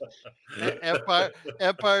was.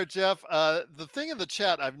 Empire Jeff. The thing in the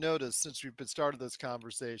chat I've noticed since we've started this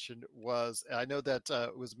conversation was, I know that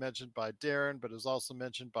it was mentioned by Darren, but it was also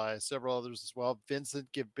mentioned by several others as well.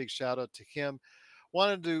 Vincent, give a big shout out to him.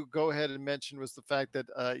 Wanted to go ahead and mention was the fact that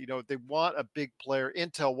they want a big player.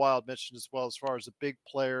 Intel Wild mentioned as well, as far as a big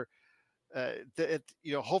player that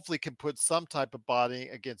hopefully can put some type of body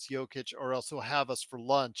against Jokic, or else he'll have us for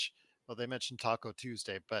lunch. Well, they mentioned Taco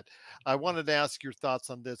Tuesday, but I wanted to ask your thoughts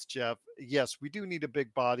on this, Jeff. Yes, we do need a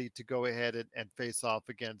big body to go ahead and face off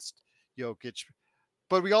against Jokic,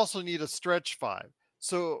 but we also need a stretch 5.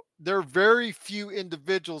 So there are very few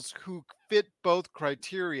individuals who fit both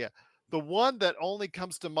criteria. The one that only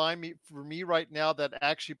comes to mind for me right now that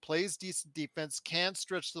actually plays decent defense, can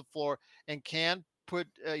stretch the floor, and can put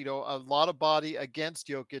a lot of body against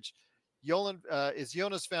Jokic, is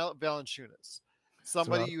Jonas Valanciunas.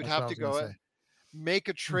 Somebody you'd have to go at. make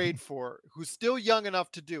a trade for, who's still young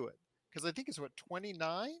enough to do it, because I think it's what,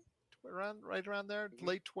 29, right around there,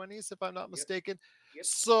 late 20s, if I'm not mistaken. Yep.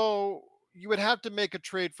 So you would have to make a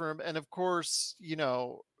trade for him, and of course,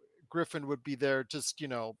 Griffin would be there, just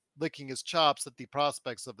licking his chops at the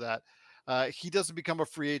prospects of that. He doesn't become a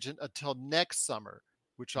free agent until next summer,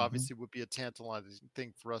 which obviously would be a tantalizing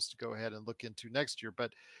thing for us to go ahead and look into next year.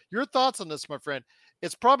 But your thoughts on this, my friend?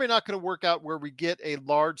 It's probably not going to work out where we get a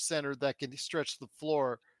large center that can stretch the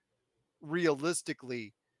floor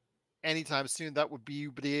realistically anytime soon. That would be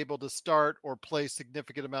able to start or play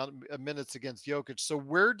significant amount of minutes against Jokic. So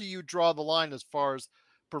where do you draw the line as far as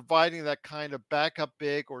providing that kind of backup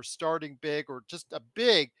big or starting big or just a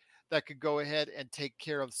big that could go ahead and take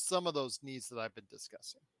care of some of those needs that I've been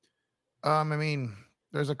discussing? I mean,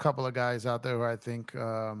 there's a couple of guys out there who I think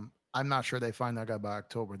I'm not sure they find that guy by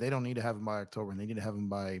October. They don't need to have him by October, and they need to have him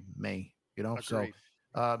by May. Agreed.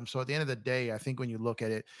 So at the end of the day, I think when you look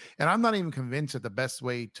at it, and I'm not even convinced that the best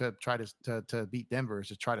way to try to beat Denver is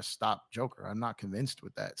to try to stop Joker. I'm not convinced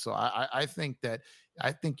with that. So I think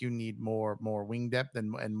you need more wing depth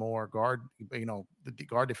and more guard, the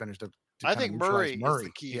guard defenders to I think Murray is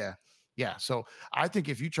the key. Yeah. So I think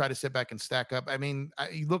if you try to sit back and stack up, I mean,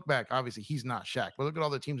 you look back, obviously he's not Shaq, but look at all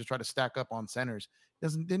the teams that try to stack up on centers.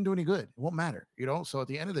 Didn't do any good. It won't matter, So at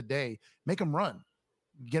the end of the day, make him run.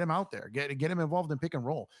 Get him out there. Get him involved in pick and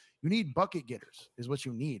roll. You need bucket getters, is what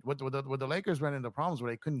you need. What the Lakers ran into problems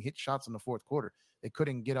where they couldn't hit shots in the fourth quarter. They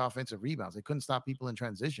couldn't get offensive rebounds. They couldn't stop people in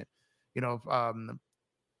transition.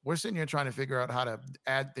 We're sitting here trying to figure out how to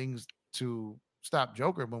add things to stop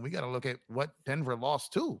Joker when we got to look at what Denver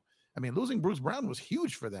lost to. I mean, losing Bruce Brown was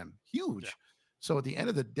huge for them. Huge. Yeah. So at the end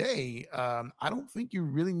of the day, I don't think you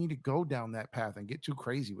really need to go down that path and get too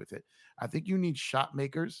crazy with it. I think you need shot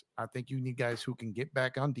makers. I think you need guys who can get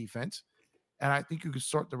back on defense. And I think you can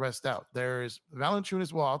sort the rest out. There's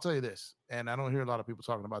Valanciunas. Well, I'll tell you this, and I don't hear a lot of people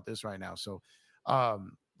talking about this right now. So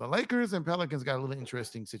the Lakers and Pelicans got a little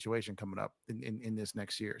interesting situation coming up in this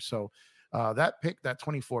next year. So that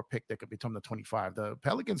 24 pick that could become the 25, the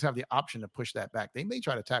Pelicans have the option to push that back. They may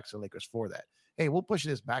try to tax the Lakers for that. Hey, we'll push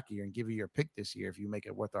this back a year and give you your pick this year if you make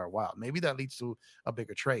it worth our while. Maybe that leads to a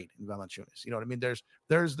bigger trade in Valanciunas. You know what I mean?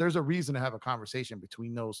 There's a reason to have a conversation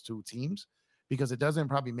between those two teams, because it doesn't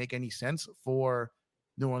probably make any sense for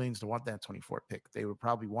New Orleans to want that 24 pick. They would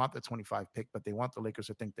probably want the 25 pick, but they want the Lakers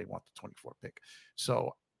to think they want the 24 pick.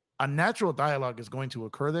 So a natural dialogue is going to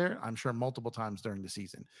occur there, I'm sure, multiple times during the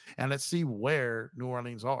season. And let's see where New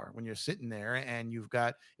Orleans are when you're sitting there and you've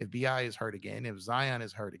got, if BI is hurt again, if Zion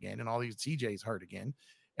is hurt again, and all these CJs hurt again,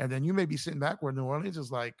 and then you may be sitting back where New Orleans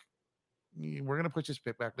is like, we're going to push this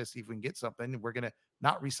pick back. Let's see if we can get something. We're going to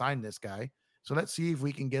not re-sign this guy. So let's see if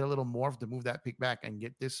we can get a little more to move that pick back and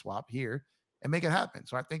get this swap here and make it happen.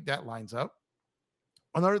 So I think that lines up.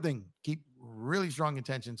 Another thing, keep really strong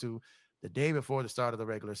attention to the day before the start of the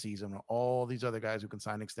regular season are all these other guys who can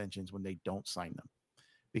sign extensions when they don't sign them.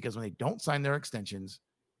 Because when they don't sign their extensions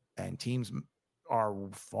and teams are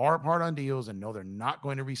far apart on deals and know they're not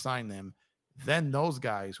going to re-sign them, then those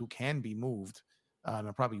guys who can be moved,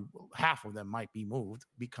 and probably half of them might be moved,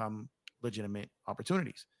 become legitimate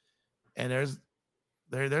opportunities. And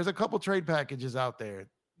there's a couple trade packages out there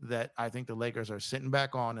that I think the Lakers are sitting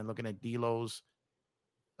back on and looking at D'Lo's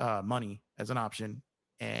money as an option.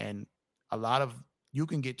 And a lot of, you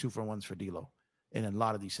can get 2-for-1s for D'Lo in a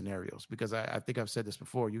lot of these scenarios, because I think I've said this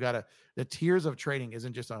before. The tiers of trading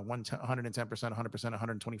isn't just on 110%, 100%,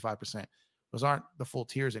 125%. Those aren't the full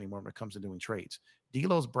tiers anymore when it comes to doing trades.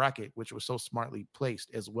 D'Lo's bracket, which was so smartly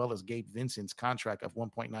placed, as well as Gabe Vincent's contract of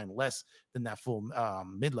 1.9 less than that full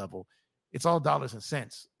mid-level, it's all dollars and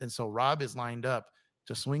cents. And so Rob is lined up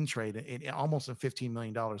to swing trade it almost in $15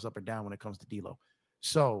 million up or down when it comes to D'Lo.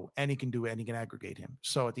 So, and he can do it, and he can aggregate him.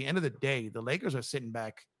 So at the end of the day, the Lakers are sitting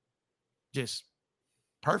back just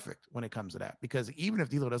perfect when it comes to that, because even if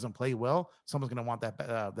D'Lo doesn't play well, someone's going to want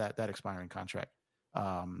that expiring contract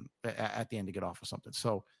at the end to get off or something.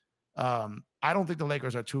 So I don't think the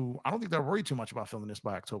Lakers I don't think they're worried too much about filling this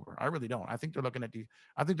by October. I really don't. I think they're looking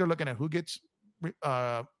at who gets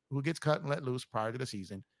cut and let loose prior to the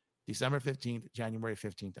season, December 15th, January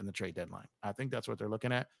 15th, and the trade deadline. I think that's what they're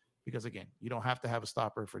looking at. Because, again, you don't have to have a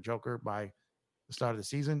stopper for Joker by the start of the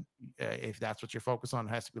season. If that's what you're focused on,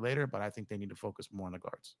 it has to be later. But I think they need to focus more on the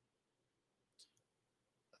guards.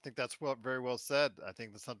 I think that's very well said. I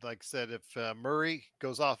think that's something, like I said, if Murray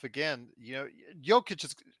goes off again, Jokic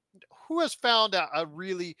is, who has found a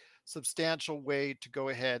really substantial way to go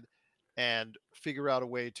ahead and figure out a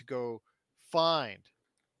way to go find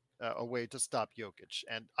a way to stop Jokic.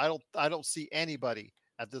 And I don't see anybody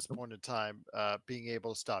at this point in time, being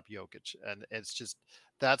able to stop Jokic. And it's just,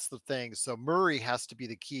 that's the thing. So Murray has to be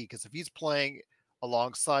the key, because if he's playing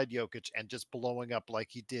alongside Jokic and just blowing up like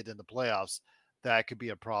he did in the playoffs, that could be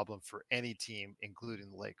a problem for any team,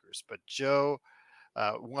 including the Lakers. But Joe,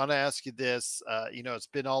 want to ask you this. It's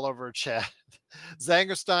been all over chat.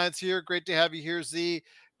 Zangerstein's here. Great to have you here, Z.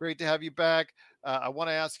 Great to have you back. I want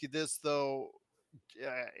to ask you this, though.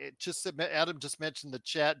 Adam just mentioned the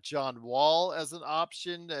chat, John Wall as an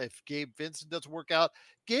option if Gabe Vincent doesn't work out.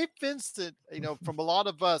 Gabe Vincent, from a lot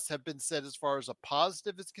of us have been said as far as a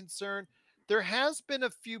positive is concerned. There has been a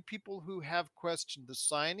few people who have questioned the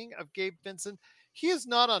signing of Gabe Vincent. He is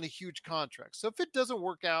not on a huge contract. So if it doesn't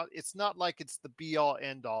work out, it's not like it's the be all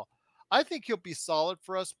end all. I think he'll be solid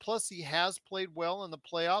for us. Plus, he has played well in the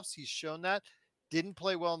playoffs. He's shown that. Didn't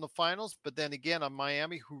play well in the finals, but then again on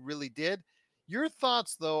Miami, who really did. Your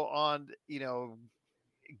thoughts, though, on,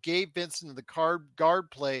 Gabe Vincent and the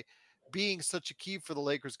guard play being such a key for the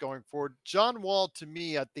Lakers going forward. John Wall, to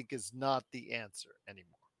me, I think is not the answer anymore.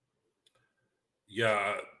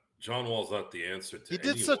 Yeah, John Wall's not the answer to anyone.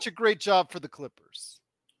 He did such a great job for the Clippers.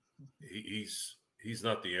 He's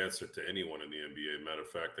not the answer to anyone in the NBA. Matter of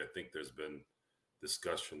fact, I think there's been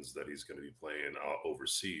discussions that he's going to be playing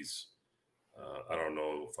overseas. I don't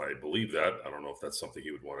know if I believe that. I don't know if that's something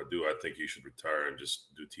he would want to do. I think he should retire and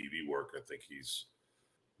just do TV work. I think he's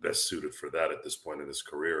best suited for that at this point in his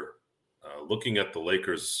career. Looking at the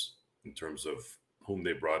Lakers in terms of whom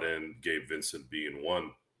they brought in, Gabe Vincent being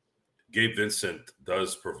one, Gabe Vincent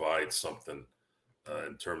does provide something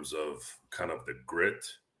in terms of kind of the grit,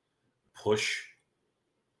 push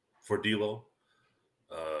for D'Lo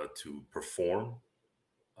to perform.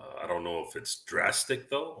 I don't know if it's drastic,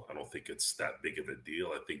 though. I don't think it's that big of a deal.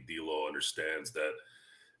 I think D'Lo understands that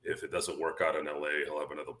if it doesn't work out in LA, he'll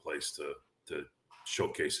have another place to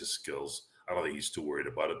showcase his skills. I don't think he's too worried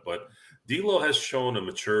about it. But D'Lo has shown a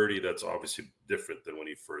maturity that's obviously different than when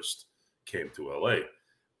he first came to LA.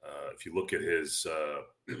 If you look at his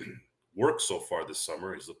work so far this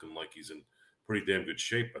summer, he's looking like he's in pretty damn good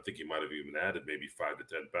shape. I think he might have even added maybe 5 to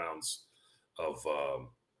 10 pounds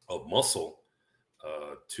of muscle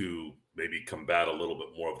to maybe combat a little bit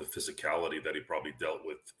more of the physicality that he probably dealt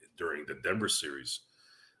with during the Denver series.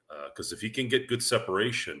 Because if he can get good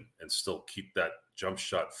separation and still keep that jump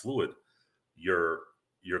shot fluid, you're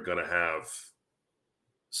going to have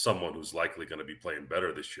someone who's likely going to be playing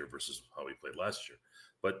better this year versus how he played last year.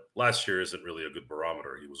 But last year isn't really a good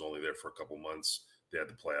barometer. He was only there for a couple months. They had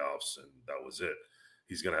the playoffs, and that was it.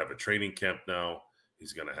 He's going to have a training camp now.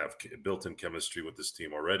 He's going to have built-in chemistry with this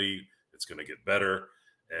team already. It's going to get better.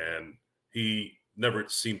 And he never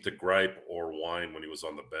seemed to gripe or whine when he was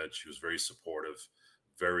on the bench. He was very supportive,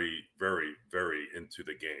 very, very, very into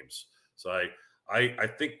the games. So I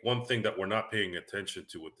think one thing that we're not paying attention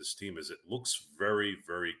to with this team is it looks very,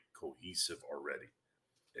 very cohesive already.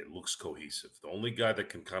 It looks cohesive. The only guy that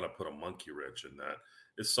can kind of put a monkey wrench in that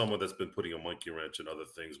is someone that's been putting a monkey wrench in other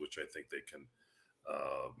things, which I think they can,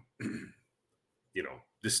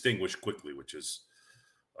 distinguish quickly, which is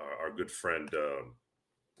our good friend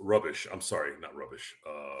Rubbish. I'm sorry, not Rubbish.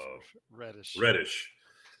 Reddish.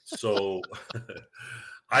 So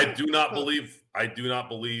I do not believe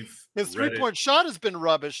his 3-point shot has been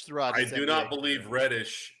rubbish throughout. I do not believe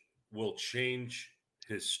Reddish will change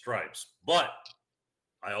his stripes, but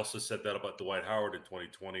I also said that about Dwight Howard in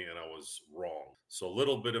 2020, and I was wrong. So a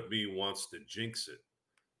little bit of me wants to jinx it.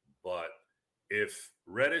 But if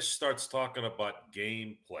Reddish starts talking about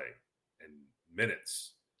gameplay and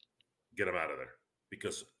minutes, get him out of there.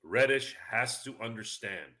 Because Reddish has to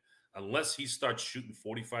understand, unless he starts shooting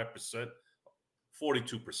 45%,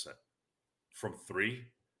 42% from three,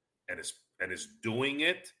 and is doing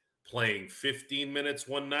it, playing 15 minutes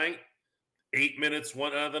one night, 8 minutes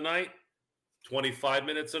one other night, 25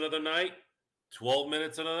 minutes another night, 12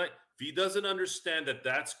 minutes another night. If he doesn't understand that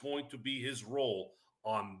that's going to be his role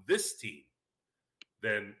on this team,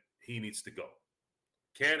 then he needs to go.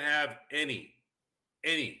 Can't have any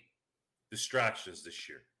distractions this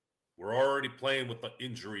year. We're already playing with the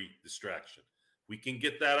injury distraction. We can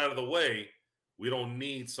get that out of the way. We don't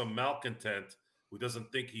need some malcontent who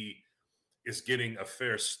doesn't think he is getting a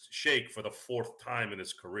fair shake for the 4th time in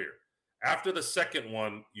his career. After the second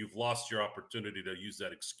one, you've lost your opportunity to use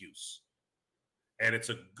that excuse. And it's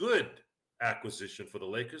a good acquisition for the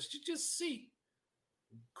Lakers to just see,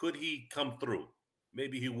 could he come through?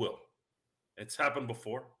 Maybe he will. It's happened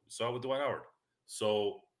before. We saw it with Dwight Howard.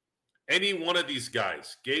 So any one of these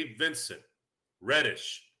guys, Gabe Vincent,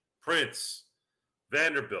 Reddish, Prince,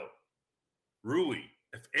 Vanderbilt, Rui,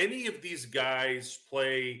 if any of these guys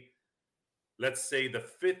play, let's say, the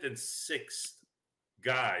 5th and 6th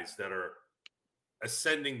guys that are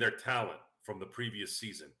ascending their talent from the previous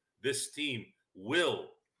season, this team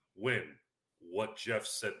will win what Jeff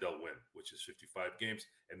said they'll win, which is 55 games,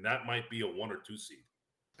 and that might be a 1 or 2 seed.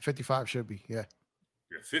 55 should be, yeah.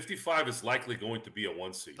 55 is likely going to be a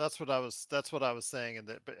 1 seed. That's what I was saying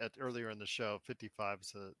earlier in the show. 55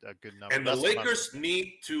 is a good number. And the Lakers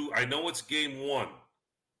need to. I know it's game 1,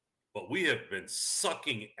 but we have been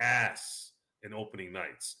sucking ass in opening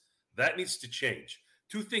nights. That needs to change.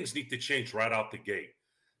 2 things need to change right out the gate.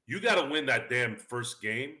 You got to win that damn first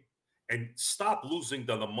game and stop losing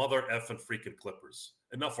to the mother effing freaking Clippers.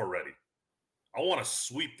 Enough already. I want to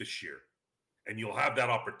sweep this year, and you'll have that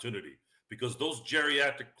opportunity because those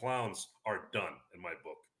geriatric clowns are done in my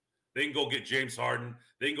book. They can go get James Harden.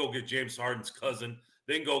 They can go get James Harden's cousin.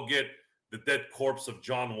 They can go get the dead corpse of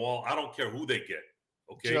John Wall. I don't care who they get.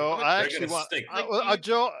 Okay, Joe, I actually want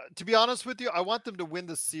Joe. To be honest with you, I want them to win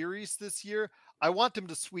the series this year. I want them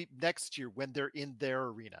to sweep next year when they're in their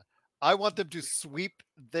arena. I want them to sweep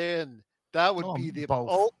then. That would be the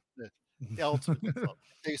ultimate.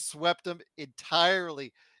 They swept them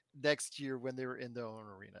entirely next year when they were in their own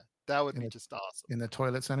arena. That would be just awesome. In the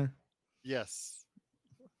toilet center? Yes.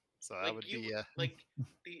 So that would be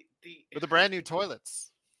the with the brand new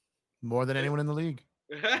toilets. More than anyone in the league.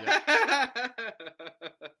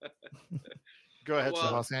 Go ahead.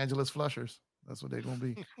 The Los Angeles Flushers. That's what they're going to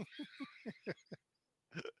be.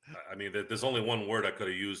 I mean, there's only one word I could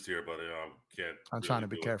have used here, but can't. I'm really trying to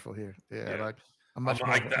be careful here. Yeah.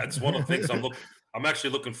 That's one of the things I'm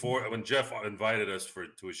actually looking for. When Jeff invited us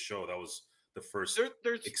to his show, that was the first.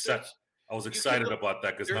 I was excited about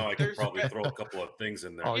that because now I can probably throw a couple of things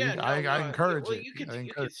in there. Oh, yeah, I encourage it. You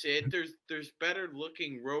can say it. There's better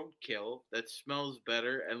looking roadkill that smells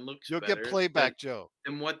better and looks better. You'll get playback, Joe.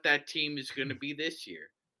 Than what that team is going to be this year.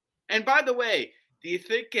 And by the way, do you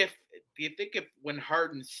think if when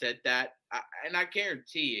Harden said that, and I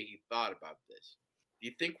guarantee you he thought about this, do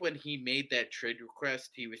you think when he made that trade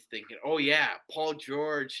request, he was thinking, oh yeah, Paul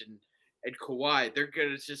George and Kawhi, they're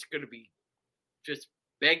just going to be just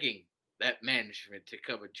begging that management to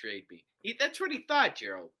come and trade me. That's what he thought,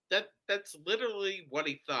 Gerald. That's literally what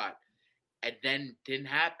he thought. And then didn't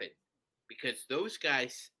happen because those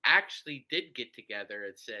guys actually did get together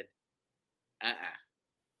and said,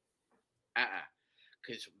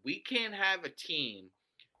 because we can't have a team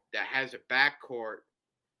that has a backcourt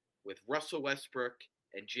with Russell Westbrook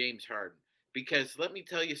and James Harden. Because let me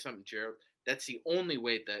tell you something, Gerald. That's the only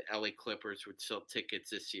way the LA Clippers would sell tickets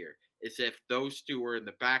this year, is if those two were in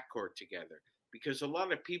the backcourt together. Because a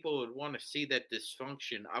lot of people would want to see that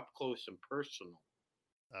dysfunction up close and personal.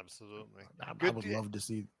 Absolutely. I would love to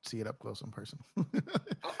see it up close and personal.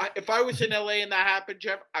 If I was in LA and that happened,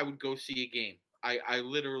 Jeff, I would go see a game. I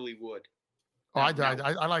literally would. I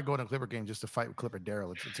like going to Clipper game just to fight with Clipper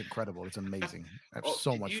Darrell. It's incredible. It's amazing. I have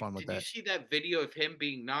so much fun with that. Did you see that video of him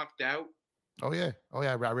being knocked out? Oh yeah.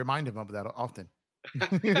 I remind him of that often.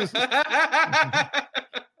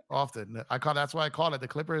 Often. That's why I call it the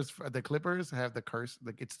Clippers. The Clippers have the curse.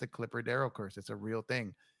 It's the Clipper Darrell curse. It's a real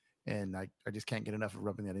thing, and I just can't get enough of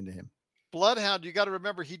rubbing that into him. Bloodhound, you got to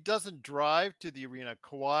remember he doesn't drive to the arena.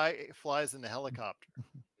 Kawhi flies in the helicopter.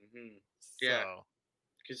 Mm-hmm. Yeah.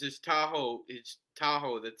 Because his Tahoe,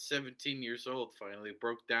 that's 17 years old, finally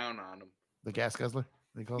broke down on him. The gas guzzler?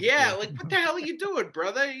 Yeah, like, what the hell are you doing,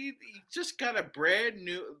 brother? You just got a brand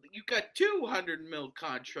new, you got 200 mil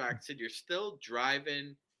contracts and you're still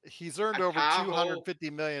driving. He's earned over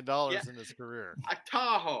 $250 million in his career. A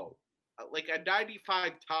Tahoe, like a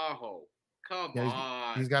 95 Tahoe. Come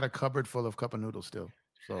on. He's got a cupboard full of cup of noodles still.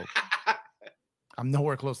 So I'm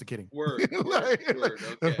nowhere close to kidding. Word.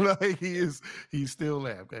 Okay. He's still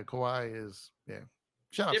there. Okay, Kawhi is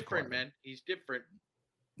Shout out different, to Kawhi, man. He's different.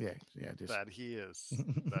 Yeah. That he is.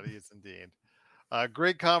 That he is indeed.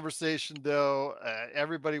 Great conversation, though.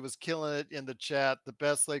 Everybody was killing it in the chat. The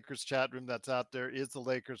best Lakers chat room that's out there is the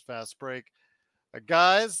Lakers Fast Break.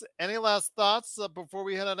 Guys, any last thoughts before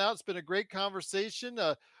we head on out? It's been a great conversation.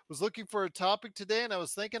 Was looking for a topic today, and I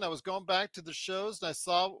was thinking, I was going back to the shows, and I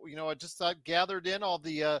saw, I just gathered in all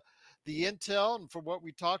the intel and from what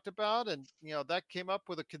we talked about, and that came up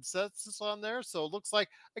with a consensus on there. So it looks like,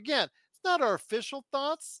 again, it's not our official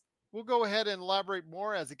thoughts. We'll go ahead and elaborate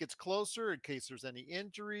more as it gets closer in case there's any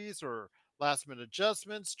injuries or last minute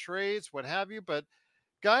adjustments, trades, what have you. But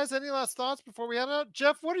guys, any last thoughts before we head out?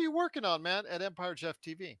 Jeff, what are you working on, man, at Empire Jeff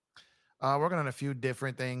TV? Working on a few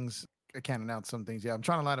different things. can't announce some things. Yeah, I'm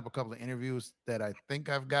trying to line up a couple of interviews that I think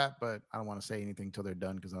I've got, but I don't want to say anything until they're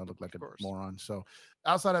done because I'll look like a moron. So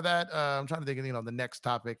outside of that, I'm trying to think of, the next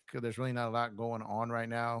topic. There's really not a lot going on right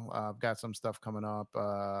now. I've got some stuff coming up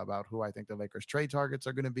about who I think the Lakers trade targets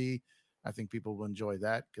are going to be. I think people will enjoy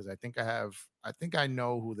that because I think I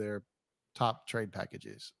know who their top trade package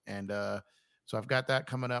is. And so I've got that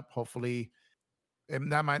coming up. Hopefully,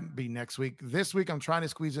 and that might be next week. This week, I'm trying to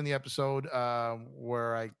squeeze in the episode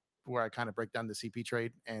where I kind of break down the CP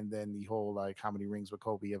trade and then the whole like how many rings would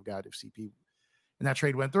Kobe have got if CP and that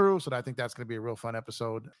trade went through. So I think that's going to be a real fun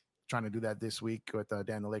episode. Trying to do that this week with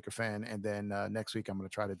Dan the Laker fan, and then next week I'm going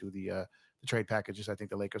to try to do the trade packages. I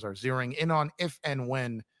think the Lakers are zeroing in on if and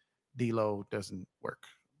when D'Lo doesn't work.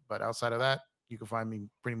 But outside of that, you can find me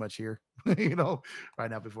pretty much here, right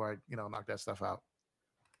now before I knock that stuff out.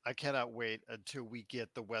 I cannot wait until we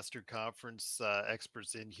get the Western Conference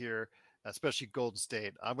experts in here, especially Golden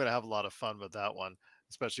State. I'm going to have a lot of fun with that one,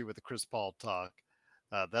 especially with the Chris Paul talk.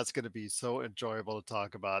 That's going to be so enjoyable to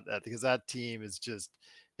talk about because that team is just,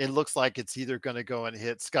 it looks like it's either going to go and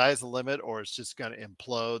hit sky's the limit or it's just going to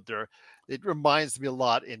implode. It reminds me a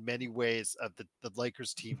lot in many ways of the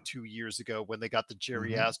Lakers team 2 years ago when they got the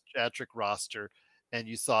geriatric roster. And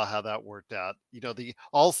you saw how that worked out. The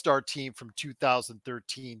All-Star team from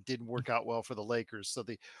 2013 didn't work out well for the Lakers. So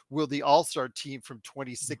will the All-Star team from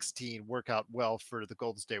 2016 work out well for the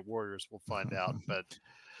Golden State Warriors? We'll find out. But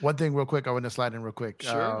one thing real quick, I want to slide in real quick.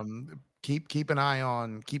 Sure. Keep an eye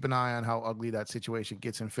on how ugly that situation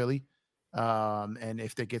gets in Philly. And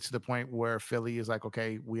if it gets to the point where Philly is like,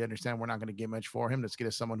 okay, we understand we're not going to get much for him. Let's get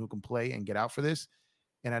us someone who can play and get out for this.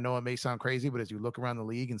 And I know it may sound crazy, but as you look around the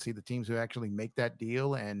league and see the teams who actually make that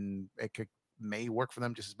deal and it may work for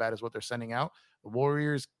them just as bad as what they're sending out, the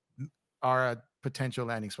Warriors are a potential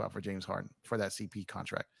landing spot for James Harden for that CP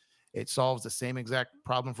contract. It solves the same exact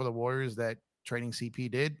problem for the Warriors that trading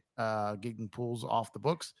CP did, getting pools off the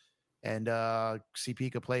books. And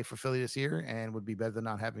CP could play for Philly this year and would be better than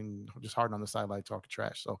not having just Harden on the sideline talking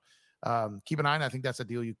trash. So keep an eye on. I think that's a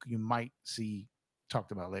deal you might see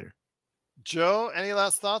talked about later. Joe, any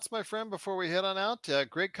last thoughts, my friend, before we head on out?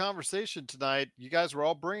 Great conversation tonight. You guys were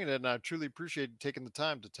all bringing it, and I truly appreciate taking the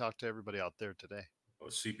time to talk to everybody out there today. Well,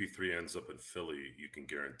 if CP3 ends up in Philly, you can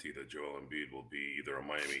guarantee that Joel Embiid will be either a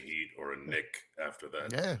Miami Heat or a Knick after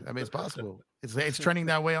that. Yeah, I mean, it's possible. It's trending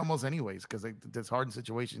that way almost anyways because this Harden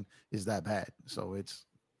situation is that bad. So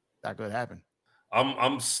that could happen. I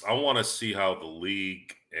want to see how the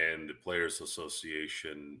league and the Players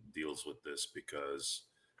Association deals with this because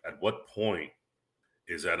at what point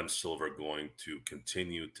is Adam Silver going to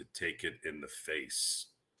continue to take it in the face?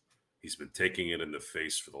 He's been taking it in the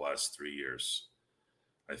face for the last 3 years.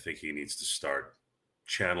 I think he needs to start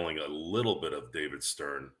channeling a little bit of David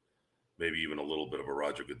Stern, maybe even a little bit of a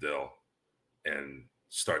Roger Goodell, and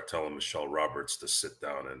start telling Michelle Roberts to sit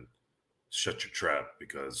down and shut your trap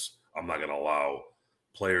because I'm not going to allow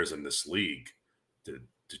players in this league to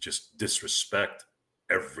just disrespect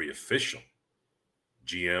every official,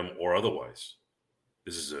 GM or otherwise.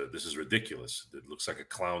 This is ridiculous. It looks like a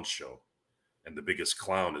clown show. And the biggest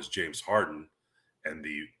clown is James Harden, and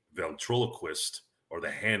the ventriloquist or the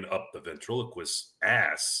hand up the ventriloquist's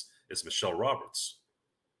ass is Michelle Roberts.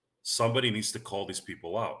 Somebody needs to call these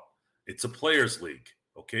people out. It's a players' league,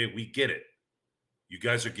 okay? We get it. You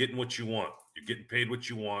guys are getting what you want. You're getting paid what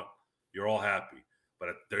you want. You're all happy. But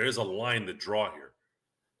there is a line to draw here.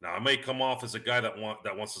 Now, I may come off as a guy that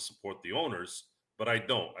wants to support the owners, but I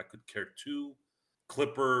don't. I could care two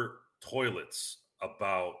Clipper toilets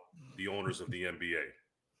about the owners of the NBA,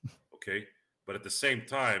 okay? But at the same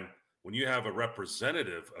time, when you have a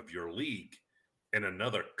representative of your league in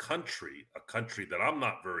another country, a country that I'm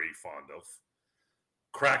not very fond of,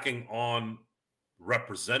 cracking on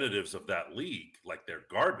representatives of that league like they're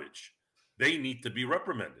garbage, they need to be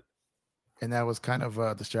reprimanded. And that was kind of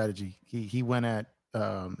the strategy. He went at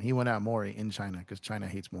Morey in China because China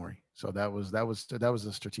hates Morey. So that was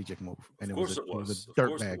a strategic move, and it was a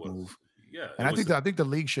dirtbag move. Yeah, and I think the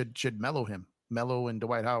league should mellow and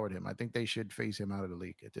Dwight Howard him. I think they should phase him out of the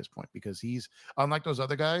league at this point because he's unlike those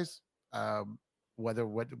other guys. Whether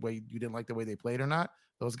what way you didn't like the way they played or not,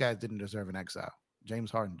 those guys didn't deserve an exile. James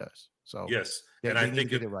Harden does. So yes, and I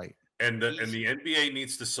think it right. And the NBA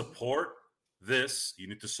needs to support this. You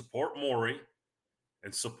need to support Morey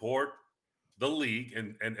and support the league.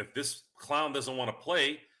 And if this clown doesn't want to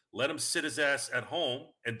play, let him sit his ass at home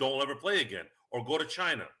and don't ever play again, or go to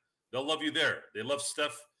China. They'll love you there. They love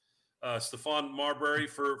Stephon Marbury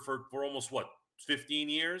for almost 15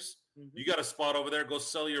 years. Mm-hmm. You got a spot over there. Go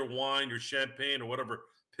sell your wine, your champagne, or whatever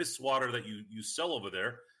piss water that you sell over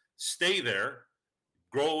there. Stay there.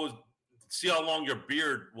 Grow see how long your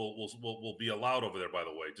beard will be allowed over there. By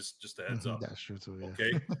the way, just a heads up. That's true too. Yeah.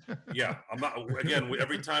 Okay. Yeah, I'm not. Again,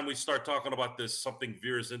 every time we start talking about this, something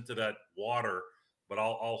veers into that water. But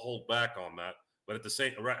I'll hold back on that. But at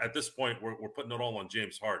this point, we're putting it all on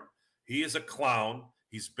James Harden. He is a clown.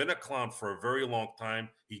 He's been a clown for a very long time.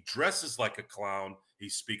 He dresses like a clown. He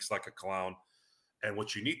speaks like a clown. And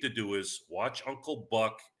what you need to do is watch Uncle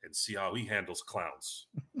Buck and see how he handles clowns.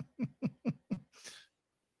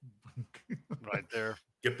 Right there.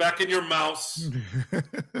 Get back in your mouse.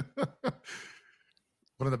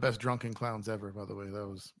 One of the best drunken clowns ever, by the way. That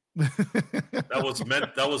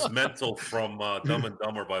was mental from Dumb and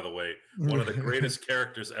Dumber, by the way. One of the greatest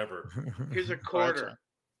characters ever. Here's a quarter.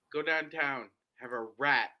 Go downtown. Have a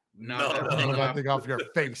rat. That thing off your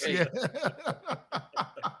face. Yeah.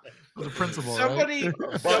 The principal. Somebody.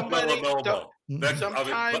 Right?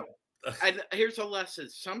 Sometimes. And here's a lesson.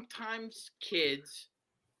 Sometimes kids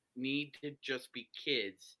need to just be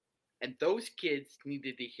kids, and those kids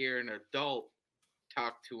needed to hear an adult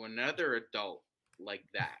talk to another adult like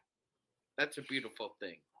that. That's a beautiful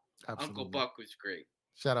thing. Absolutely. Uncle Buck was great.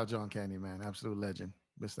 Shout out John Candy, man. Absolute legend.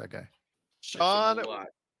 Miss that guy. Sean,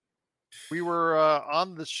 we were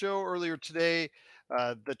on the show earlier today,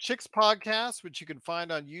 the Chicks podcast, which you can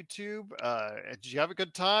find on YouTube. Did you have a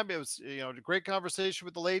good time? It was, a great conversation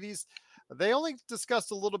with the ladies. They only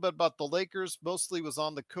discussed a little bit about the Lakers, mostly was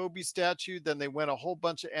on the Kobe statue. Then they went a whole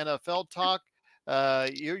bunch of NFL talk.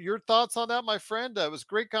 Your thoughts on that, my friend? It was a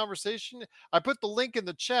great conversation. I put the link in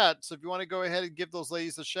the chat, so if you want to go ahead and give those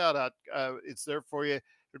ladies a shout out, it's there for you.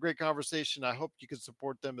 A great conversation. I hope you can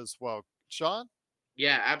support them as well. Sean?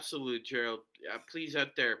 Yeah, absolutely, Gerald. Please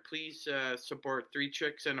out there, please support Three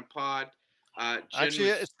Chicks and a Pod. Actually,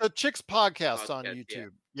 it's the Chicks podcast on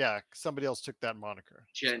YouTube. Yeah, somebody else took that moniker.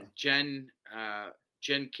 Jen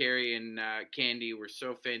Carey and Candy were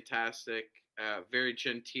so fantastic. Very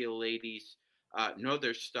genteel ladies. Know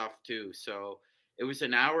their stuff too. So it was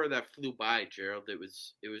an hour that flew by, Gerald. It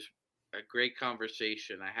was a great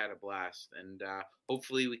conversation. I had a blast, and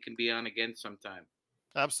hopefully we can be on again sometime.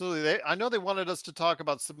 Absolutely. I know they wanted us to talk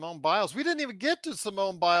about Simone Biles. We didn't even get to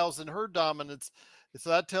Simone Biles and her dominance. So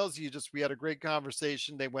that tells you we had a great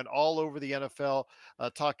conversation. They went all over the NFL,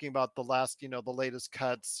 talking about the latest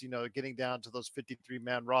cuts, getting down to those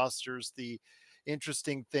 53-man rosters, the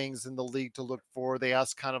interesting things in the league to look for. They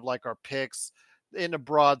asked kind of like our picks in a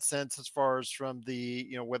broad sense, as far as from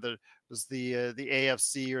the, whether it was the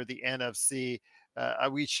AFC or the NFC.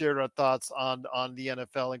 We shared our thoughts on the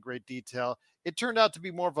NFL in great detail. It turned out to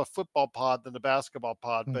be more of a football pod than a basketball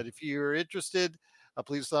pod. But if you're interested,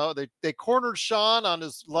 please know they cornered Sean on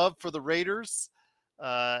his love for the Raiders,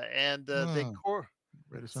 so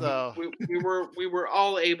we were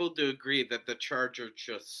all able to agree that the Chargers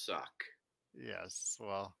just suck. Yes,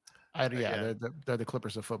 well, they're the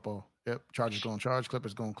Clippers of football. Yep, Chargers going Charge,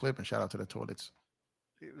 Clippers going Clip, and shout out to the toilets.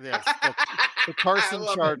 Yes, the Carson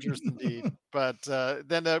Chargers indeed. But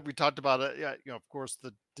then we talked about of course,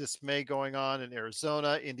 the dismay going on in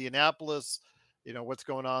Arizona, Indianapolis. What's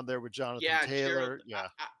going on there with Jonathan Taylor. Gerald,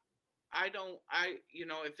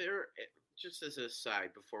 if they're, just as a side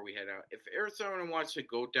before we head out, if Arizona wants to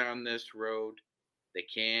go down this road, they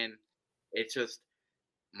can. It's just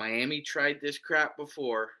Miami tried this crap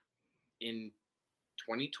before in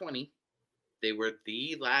 2020. They were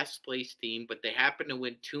the last place team, but they happened to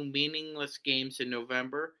win 2 meaningless games in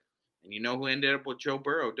November. And you know who ended up with Joe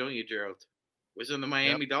Burrow, don't you, Gerald? It was in the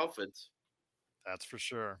Miami Dolphins. That's for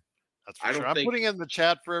sure. I'm putting in the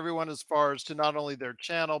chat for everyone as far as to not only their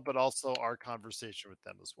channel, but also our conversation with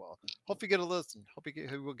them as well. Hope you get a listen. Hope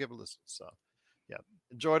we'll give a listen. So, yeah,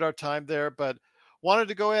 enjoyed our time there, but wanted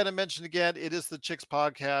to go ahead and mention again, it is the Chicks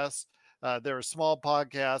podcast. They're a small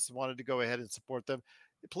podcast and wanted to go ahead and support them.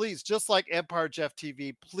 Please, just like Empire Jeff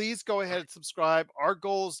TV, please go ahead and subscribe. Our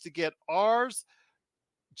goal is to get ours,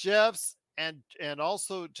 Jeff's, and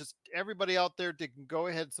also just everybody out there that can go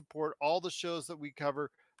ahead and support all the shows that we cover.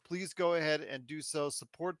 Please go ahead and do so.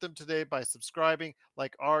 Support them today by subscribing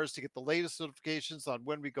like ours to get the latest notifications on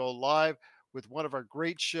when we go live with one of our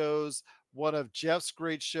great shows, one of Jeff's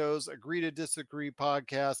great shows, Agree to Disagree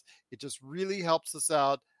podcast. It just really helps us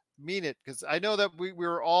out. Mean it, because I know that we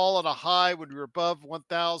were all on a high when we were above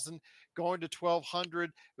 1,000, going to 1,200.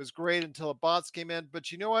 It was great until the bots came in.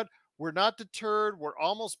 But you know what? We're not deterred. We're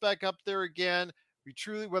almost back up there again. We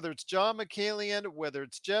truly, whether it's John McCallion, whether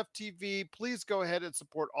it's Jeff TV, please go ahead and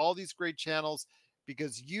support all these great channels,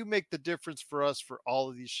 because you make the difference for us for all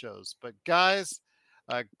of these shows. But guys,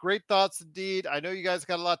 great thoughts indeed. I know you guys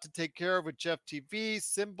got a lot to take care of with Jeff TV,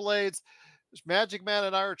 Simblades, Magic Man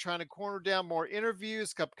and I are trying to corner down more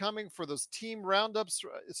interviews upcoming for those team roundups.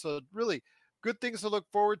 So really good things to look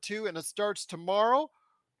forward to. And it starts tomorrow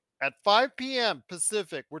at 5 p.m.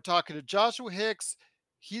 Pacific. We're talking to Joshua Hicks.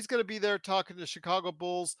 He's going to be there talking to Chicago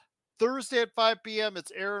Bulls. Thursday at 5 p.m.,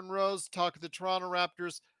 it's Aaron Rose talking to Toronto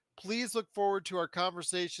Raptors. Please look forward to our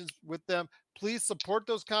conversations with them. Please support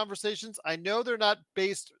those conversations. I know they're not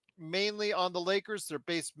based mainly on the Lakers. They're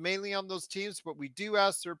based mainly on those teams, but we do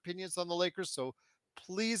ask their opinions on the Lakers. So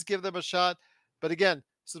please give them a shot. But again,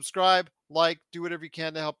 subscribe, like, do whatever you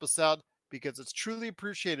can to help us out because it's truly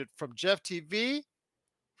appreciated. From Jeff TV,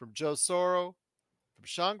 from Joe Soro, from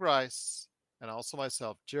Sean Grice, and also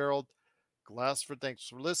myself, Gerald Glassford. Thanks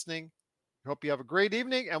for listening. Hope you have a great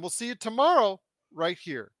evening, and we'll see you tomorrow right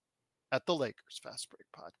here at the Lakers Fast Break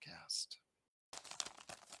Podcast.